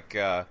is like,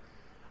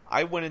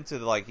 I went into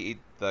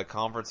the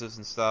conferences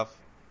and stuff,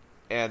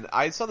 and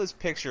I saw this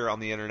picture on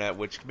the internet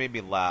which made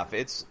me laugh.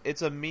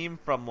 It's a meme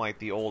from like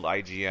the old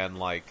IGN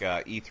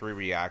E3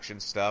 reaction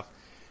stuff,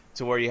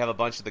 to where you have a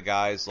bunch of the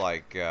guys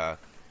like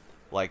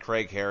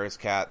Craig Harris,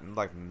 and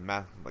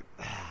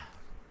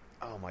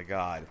oh my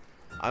god,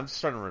 I'm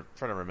just trying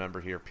to remember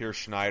here. Pierce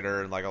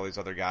Schneider and like all these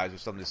other guys or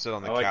something to sit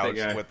on the I like couch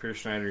that guy. with Pierce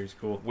Schneider, he's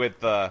cool.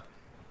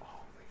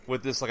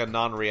 with this like a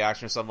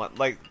non-reaction or something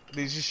like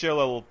they just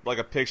show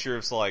a picture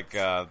of like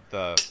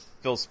the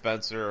Phil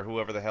Spencer or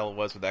whoever the hell it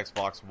was with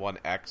Xbox One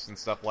X and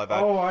stuff like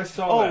that. Oh, I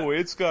saw that.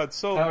 It's got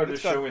so Tyler it's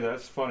just got, showed me that.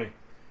 That's funny.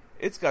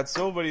 it's got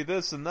so many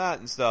this and that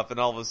and stuff, and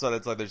all of a sudden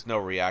it's like there's no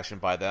reaction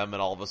by them,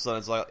 and all of a sudden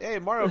it's like, hey,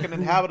 Mario can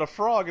inhabit a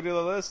frog and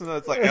do this, and then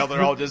it's like, oh,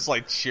 they're all just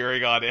like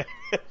cheering on it.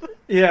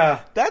 Yeah.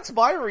 That's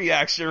my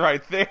reaction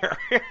right there.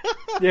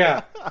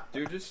 Yeah.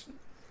 Dude,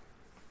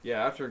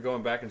 after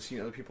going back and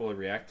seeing other people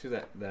react to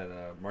that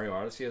Mario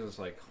Odyssey, I was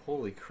like,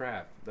 holy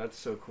crap, that's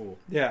so cool.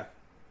 Yeah.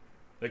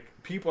 Like,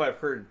 people I've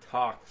heard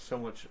talk so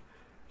much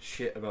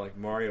shit about, like,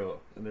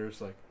 Mario, and they're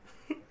just like,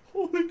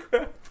 holy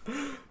crap.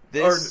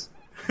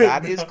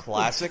 That is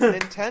classic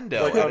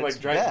Nintendo. Like, at like its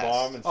giant best.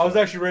 bomb and I was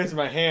stuff. actually raising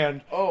my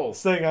hand, Oh.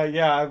 saying,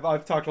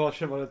 I've talked a lot of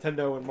shit about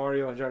Nintendo and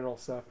Mario in general,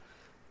 so.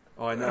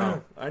 Oh, I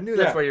know. I knew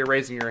that's Yeah. why you're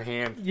raising your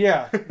hand.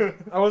 Yeah.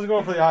 I wasn't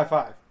going for the high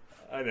five.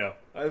 I know.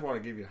 I just want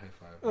to give you a high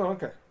five. Oh,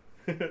 okay.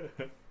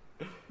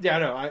 Yeah,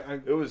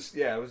 no, It was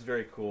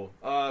very cool.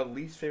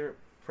 Least favorite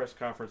press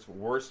conference,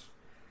 worst.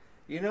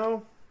 You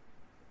know,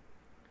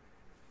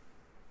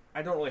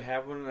 I don't really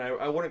have one.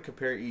 I wouldn't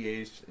compare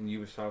EA's and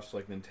Ubisoft's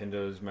like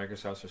Nintendo's,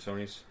 Microsoft's, or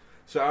Sony's.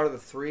 So out of the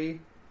three,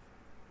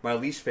 my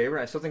least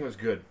favorite, I still think it was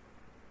good.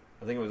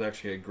 I think it was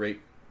actually a great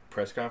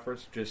press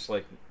conference. Just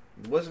like,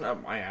 it wasn't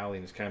up my alley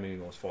and just kind of made me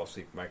almost fall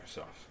asleep.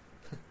 Microsoft.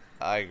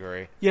 I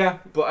agree. yeah.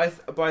 But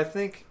I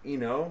think, you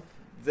know,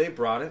 they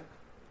brought it.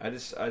 I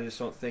just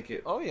don't think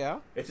it. Oh yeah.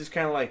 It's just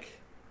kind of like,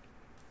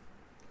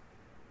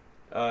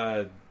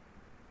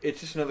 it's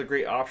just another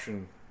great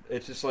option.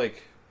 It's just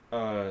like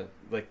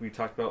we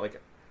talked about. Like,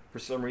 for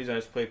some reason, I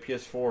just play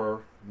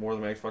PS4 more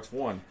than my Xbox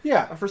One.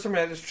 Yeah. For some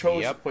reason, I just chose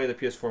to Yep. play the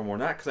PS4 more.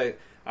 Not because I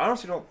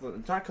honestly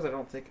don't. Not because I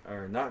don't think,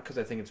 or not because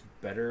I think it's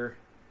better,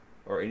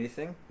 or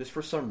anything. Just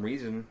for some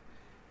reason,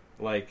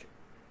 like,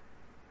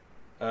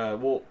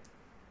 well,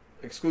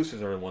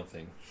 exclusives are one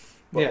thing,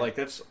 but Yeah. like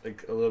that's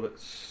like a little bit.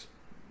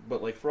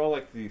 But like for all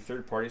like the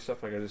third party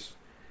stuff, like I just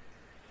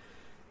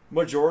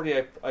majority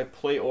I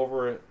play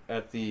over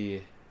at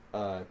the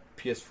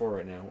PS4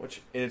 right now, and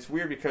it's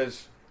weird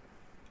because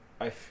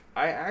I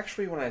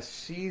actually, when I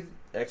see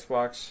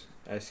Xbox,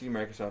 I see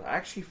Microsoft, I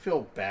actually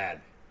feel bad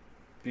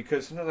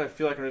because sometimes I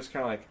feel like I'm just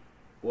kind of like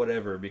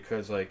whatever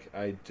because like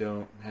I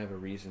don't have a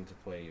reason to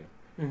play you.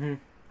 Mm-hmm.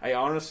 I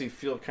honestly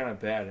feel kind of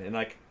bad,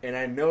 and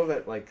I know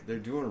that like they're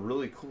doing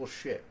really cool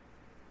shit.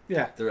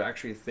 Yeah. They're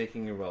actually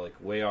thinking about like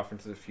way off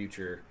into the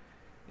future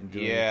and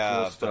doing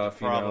Yeah, cool stuff. but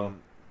the problem,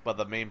 but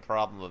the main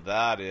problem of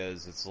that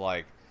is it's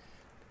like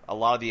a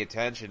lot of the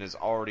attention is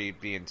already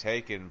being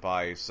taken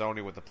by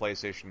Sony with the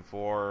PlayStation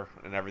 4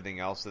 and everything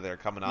else that they're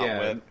coming out Yeah.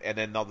 with, and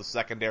then all the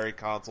secondary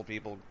console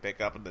people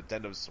pick up a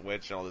Nintendo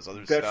Switch and all this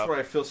other That's stuff. what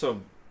I feel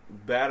so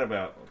bad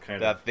about.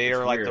 Kind That of they are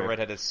It's like weird. the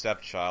redheaded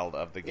stepchild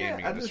of the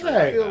gaming I just industry.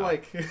 right feel now.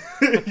 like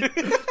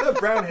the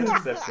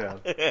brown-headed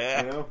stepchild. You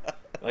know,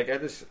 like I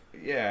just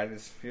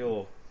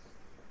feel.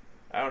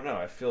 I don't know.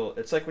 I feel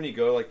it's like when you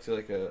go like to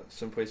like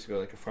some place to go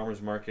like a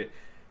farmer's market,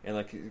 and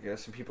like you got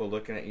some people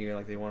looking at you and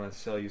like they want to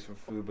sell you some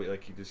food, but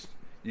like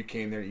you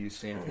came there to use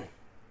sample.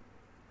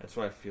 That's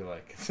what I feel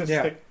like. It's just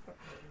Yeah. like,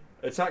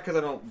 it's not because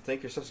I don't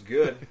think your stuff's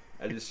good.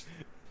 I just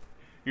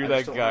You're I that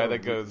just don't guy have a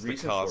that goes to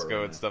reason for it Costco right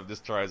and now. stuff,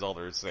 just tries all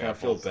their feel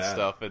samples and bad.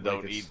 stuff, and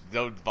Like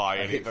don't buy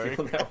I hate anything.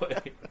 feeling that way.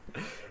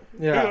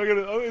 Yeah.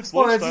 It's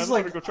Well, lunchtime. it's just I'm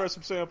like- gonna go try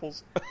some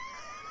samples.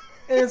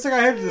 And it's like I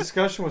had a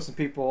discussion with some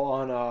people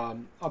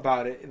on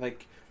about it.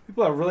 Like,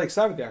 people are really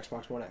excited with the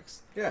Xbox One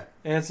X. Yeah.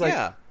 And it's like,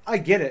 Yeah. I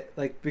get it.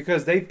 Like,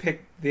 because they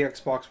picked the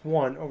Xbox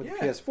One over the Yeah.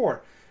 PS4.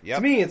 Yep.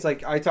 To me, it's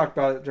like, I talked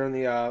about it during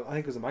the, I think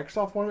it was the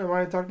Microsoft one. Am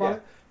I talked about Yeah.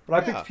 it? But I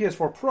picked Yeah. the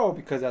PS4 Pro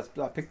because I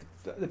picked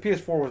the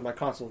PS4 was my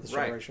console this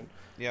Right. generation.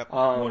 Yep.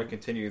 I want to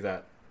continue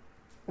that.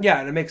 Yeah,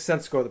 and it makes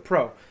sense to go with the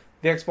Pro.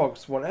 The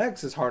Xbox One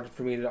X is hard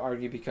for me to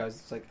argue because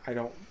it's like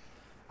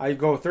I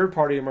go third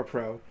party in my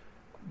Pro.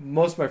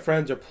 Most of my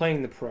friends are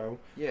playing the Pro,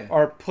 Yeah.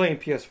 are playing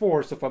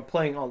PS4. So if I'm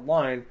playing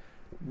online,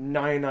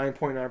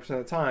 99.9%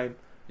 of the time,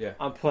 Yeah.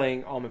 I'm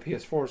playing on my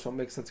PS4. So it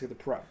makes sense to get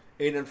the Pro.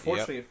 And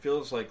unfortunately, it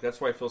feels like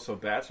that's why I feel so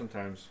bad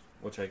sometimes,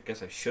 which I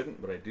guess I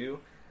shouldn't, but I do,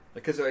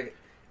 because like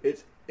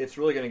it's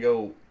really gonna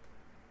go.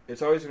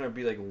 It's always gonna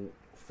be like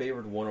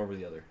favored one over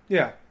the other,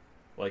 Yeah,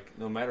 like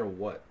no matter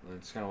what. And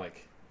it's kind of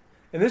like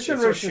and this it's so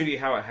generation, shitty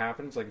how it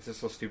happens. Like it's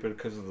just so stupid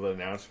because of the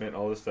announcement,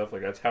 all this stuff.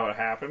 Like that's how it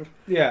happened.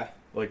 yeah,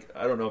 Like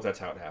I don't know if that's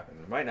how it happened.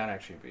 It might not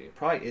actually be. It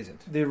probably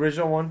isn't. the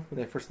original one when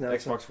they first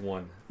announced it. Xbox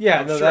One. Yeah,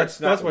 I'm no, sure that's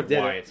it's not that's what did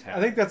why it. it's I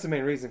happening. think that's the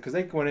main reason because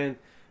they went in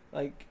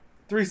like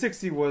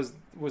 360 was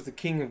the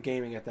king of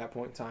gaming at that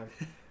point in time,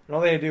 and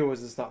all they had to do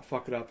was just not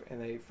fuck it up, and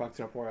they fucked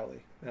it up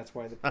royally. That's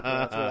why. That's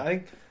why I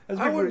think. That's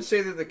I big wouldn't re-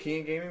 say they're the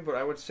king of gaming, but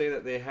I would say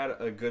that they had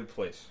a good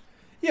place.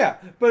 Yeah,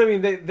 but I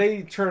mean,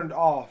 they turned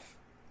off.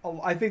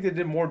 I think they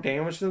did more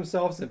damage to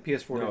themselves than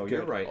PS4 No, did good.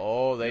 you're right.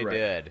 Oh, they You're right.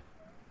 did.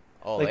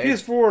 Oh, Like they,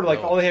 PS4, like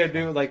oh. all they had to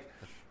do, like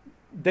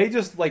they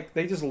just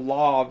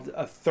lobbed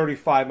a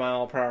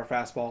 35-mile-per-hour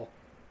fastball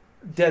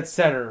dead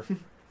center,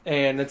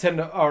 and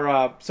Nintendo or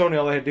Sony,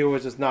 all they had to do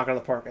was just knock it out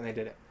of the park, and they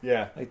did it.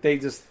 Yeah. Like they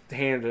just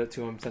handed it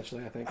to him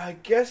essentially. I think. I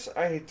guess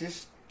I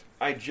just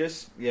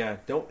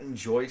don't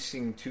enjoy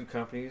seeing two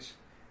companies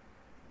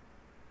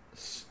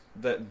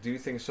that do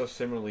things so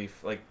similarly,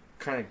 like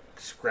kind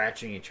of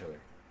scratching each other.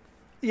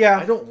 Yeah,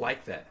 I don't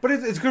like that. but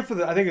it's good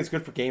for I think it's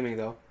good for gaming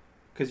though,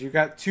 because you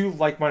got two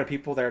like-minded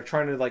people that are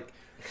trying to like.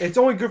 It's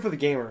only good for the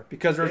gamer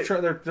because they're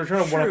trying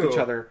to one up each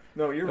other.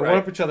 No, you're and right. one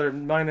up each other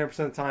 99% of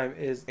the time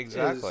is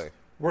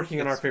working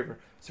in our favor.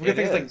 So we get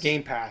things like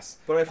Game Pass.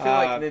 But I feel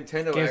like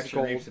Nintendo Games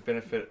actually reaps the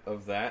benefit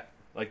of that.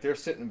 Like they're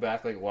sitting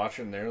back, like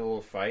watching their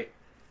little fight,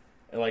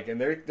 and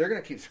they're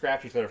gonna keep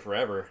scratching each other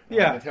forever. And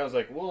Yeah. Nintendo's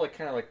like, we'll like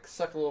kind of like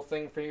suck a little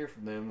thing for here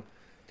from them,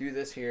 do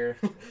this here.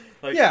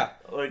 But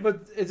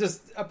it's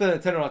just up to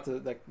Nintendo not to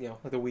like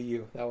like the Wii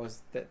U. That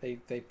was that they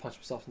punched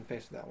themselves in the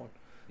face with that one.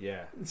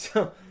 Yeah.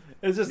 So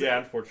it's just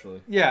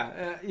Unfortunately.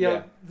 Yeah,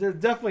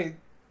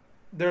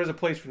 there's a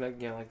place for like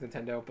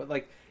Nintendo, but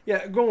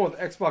going with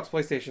Xbox,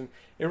 PlayStation,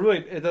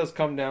 it does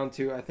come down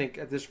to I think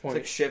at this point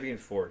It's like Chevy and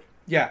Ford.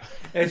 Yeah,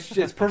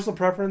 it's personal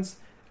preference,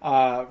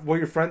 where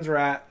your friends are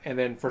at, and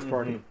then first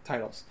party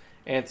titles.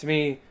 And to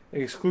me,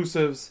 the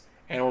exclusives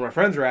and where my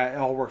friends are at, it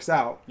all works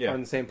out. Yeah. Are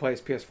in the same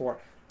place. PS4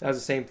 that was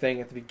the same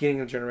thing at the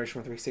beginning of the generation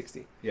with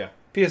 360. Yeah.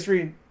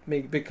 PS3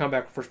 made a big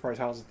comeback with first party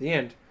titles at the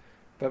end,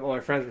 but all my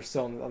friends were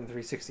still on the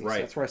 360, Right. so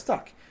that's where I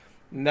stuck.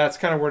 And that's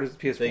kind of where the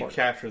PS4. They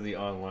capture the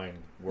online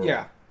world.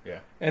 Yeah. Yeah.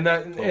 And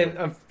that Totally.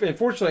 and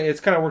unfortunately, it's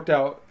kind of worked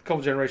out a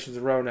couple generations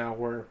in a row now,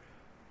 where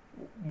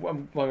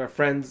my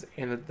friends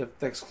and the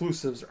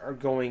exclusives are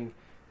going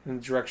in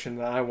the direction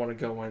that I want to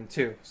go in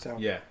too. So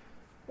Yeah.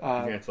 You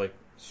have to like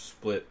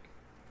split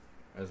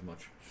as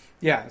much.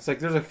 Yeah, it's like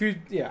there's a few.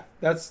 Yeah,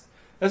 that's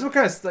what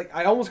kind of like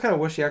I almost kind of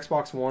wish the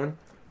Xbox One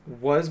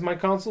was my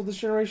console this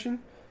generation,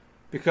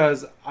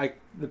 because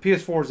the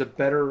PS4 is a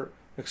better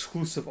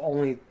exclusive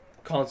only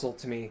console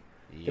to me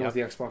than what the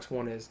Xbox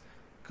One is,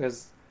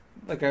 because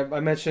like I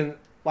mentioned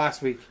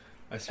last week,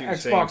 I see what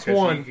Xbox you're saying,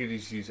 One. you could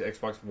just use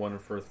Xbox One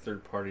for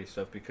third party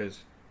stuff because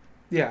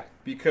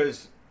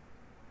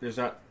there's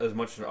not as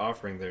much of an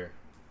offering there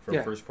for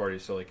first party,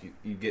 so like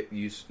you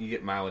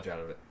get mileage out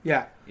of it.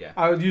 Yeah, Yeah,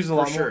 I would use it a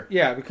lot more.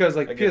 Yeah, because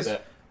like I get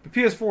that. the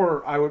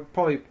PS4, I would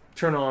probably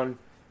turn on.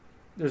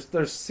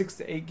 There's 6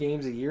 to 8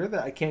 games a year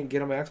that I can't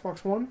get on my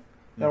Xbox One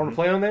that I want to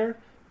play on there.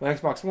 My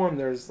Xbox One,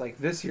 there's like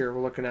this year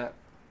we're looking at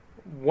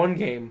one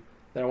game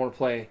that I want to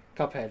play,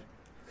 Cuphead.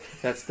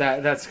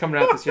 That's coming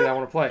out this year that I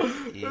want to play.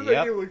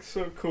 That game looks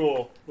so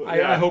cool. But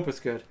I hope it's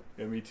good.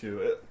 Yeah, me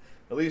too.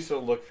 At least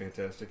it'll look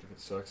fantastic if it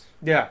sucks.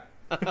 Yeah,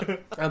 it'll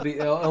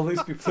at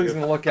least be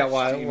pleasing to look at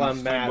while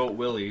I'm mad. Steamboat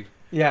Willie.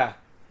 Yeah,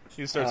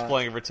 He starts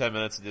playing it for 10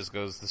 minutes and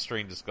the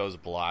screen just goes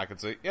black.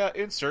 It's like, yeah,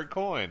 insert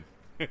coin.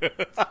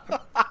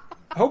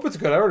 I hope it's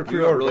good. I already We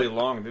got pre-ordered really it.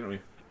 long, didn't we?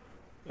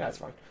 Yeah, it's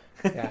fine.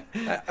 Yeah,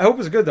 I hope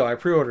it's good though. I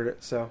pre-ordered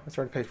it, so it's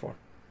already paid for.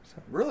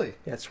 So Really?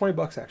 yeah, it's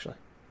 $20 actually.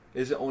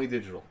 Is it only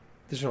digital?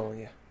 Digital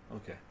only, yeah.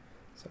 Okay.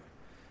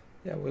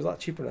 Yeah, it was a lot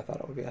cheaper than I thought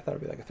it would be. I thought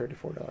it would be like a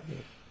 $34 game.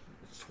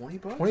 It's $20?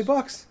 $20.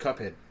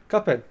 Cuphead.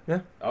 Cuphead,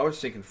 yeah. I was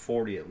thinking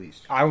 40 at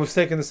least. I was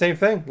thinking the same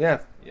thing. Yeah,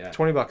 Yeah.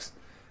 $20.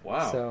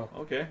 Wow. So-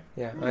 Okay.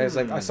 Yeah, I was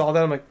like, I saw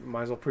that. I'm like,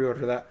 might as well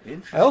pre-order that.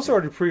 Interesting. I also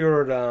already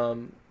pre-ordered.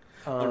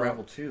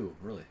 Unravel 2,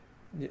 really.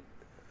 Yeah.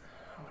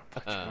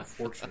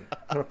 Unfortunate.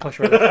 I'm gonna punch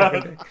you right in the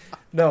fucking dick.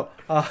 No, you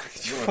You wanna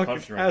fucking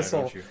punch me right now,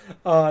 asshole. don't you?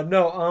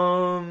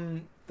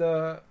 No,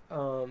 the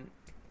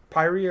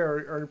Pyre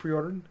are already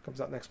pre-ordered. Comes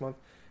out next month,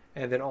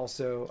 and then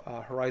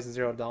also Horizon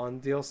Zero Dawn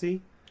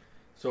DLC.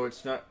 So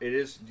it's not. It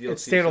is DLC.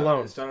 It's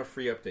standalone. It's not a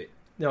free update.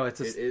 No,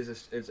 it's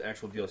It's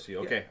actual DLC.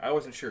 Okay, I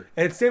wasn't sure.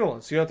 and it's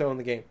standalone, so you don't have to own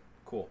the game.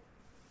 Cool.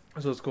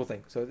 So it's a cool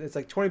thing. So it's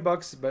like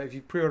 $20, but if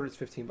you pre-order, it's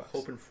 $15.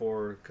 Hoping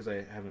for, because I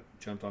haven't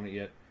jumped on it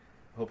yet.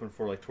 Hoping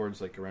for like towards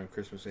like around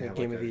Christmas they The have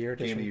Game like of the a Year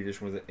Game of edition? the Year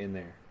edition with it in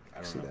there. I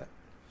don't See know. that?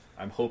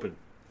 I'm hoping.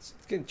 It's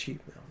getting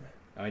cheap now,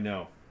 man. I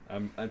know.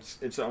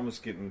 It's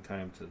almost getting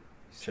time to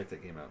check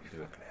that game out and do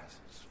it. Fucking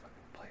asshole. Just fucking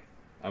play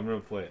it. I'm gonna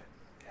play it.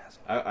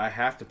 Asshole. I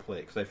have to play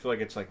it because I feel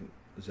like it's like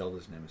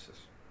Zelda's nemesis,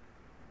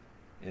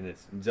 and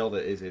Zelda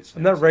is its.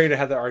 I'm not nemesis. ready to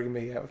have that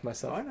argument yet with Oh,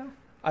 myself. I know.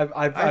 I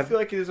I feel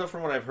like it is up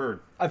from what I've heard.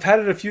 I've had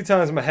it a few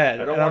times in my head,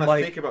 I don't and want I'm to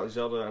like, think about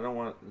Zelda. I don't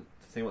want to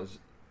think about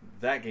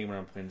that game when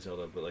I'm playing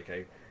Zelda. But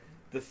like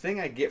the thing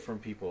I get from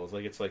people is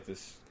like it's like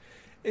this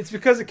it's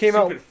because it came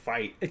out. stupid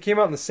fight. It came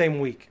out in the same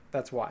week.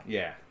 That's why.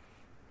 Yeah.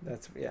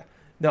 Yeah.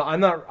 No,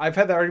 I'm not. I've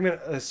had that argument.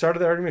 I started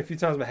the argument a few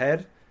times in my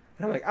head,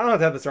 and I'm like, I don't have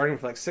to have this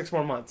argument for like 6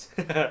 more months.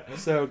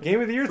 So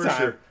Game of the Year For time.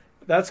 sure.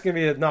 That's gonna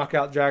be a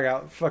knockout, drag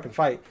out, fucking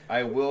fight.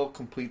 I will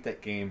complete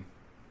that game,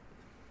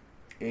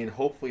 and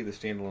hopefully the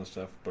standalone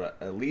stuff. But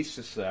at least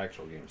just the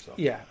actual game itself.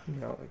 Yeah. You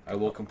know, like, I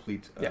will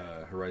complete Yeah.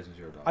 Horizon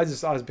Zero Dawn I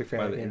was a big fan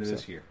by of the the end game. of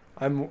So this year.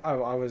 I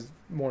was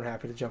more than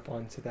happy to jump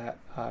on to that,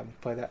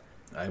 play that.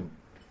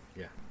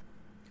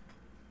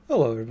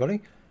 Hello,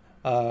 everybody.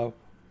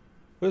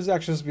 This is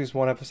actually supposed to be just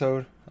one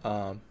episode,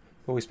 but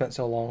we spent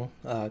so long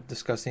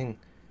discussing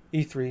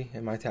E3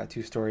 and my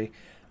tattoo story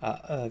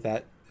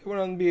that it went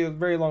on to be a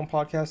very long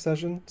podcast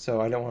session, so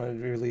I don't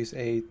want to release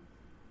a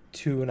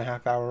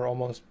 2.5 hour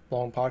almost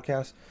long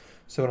podcast.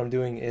 So what I'm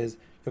doing is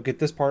you'll get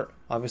this part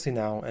obviously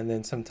now, and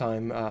then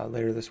sometime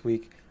later this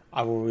week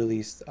I will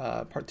release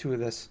part 2 of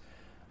this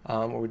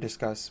where we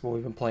discuss what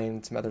we've been playing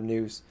and some other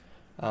news.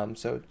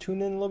 So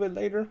tune in a little bit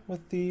later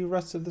with the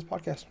rest of this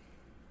podcast.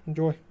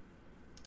 Enjoy.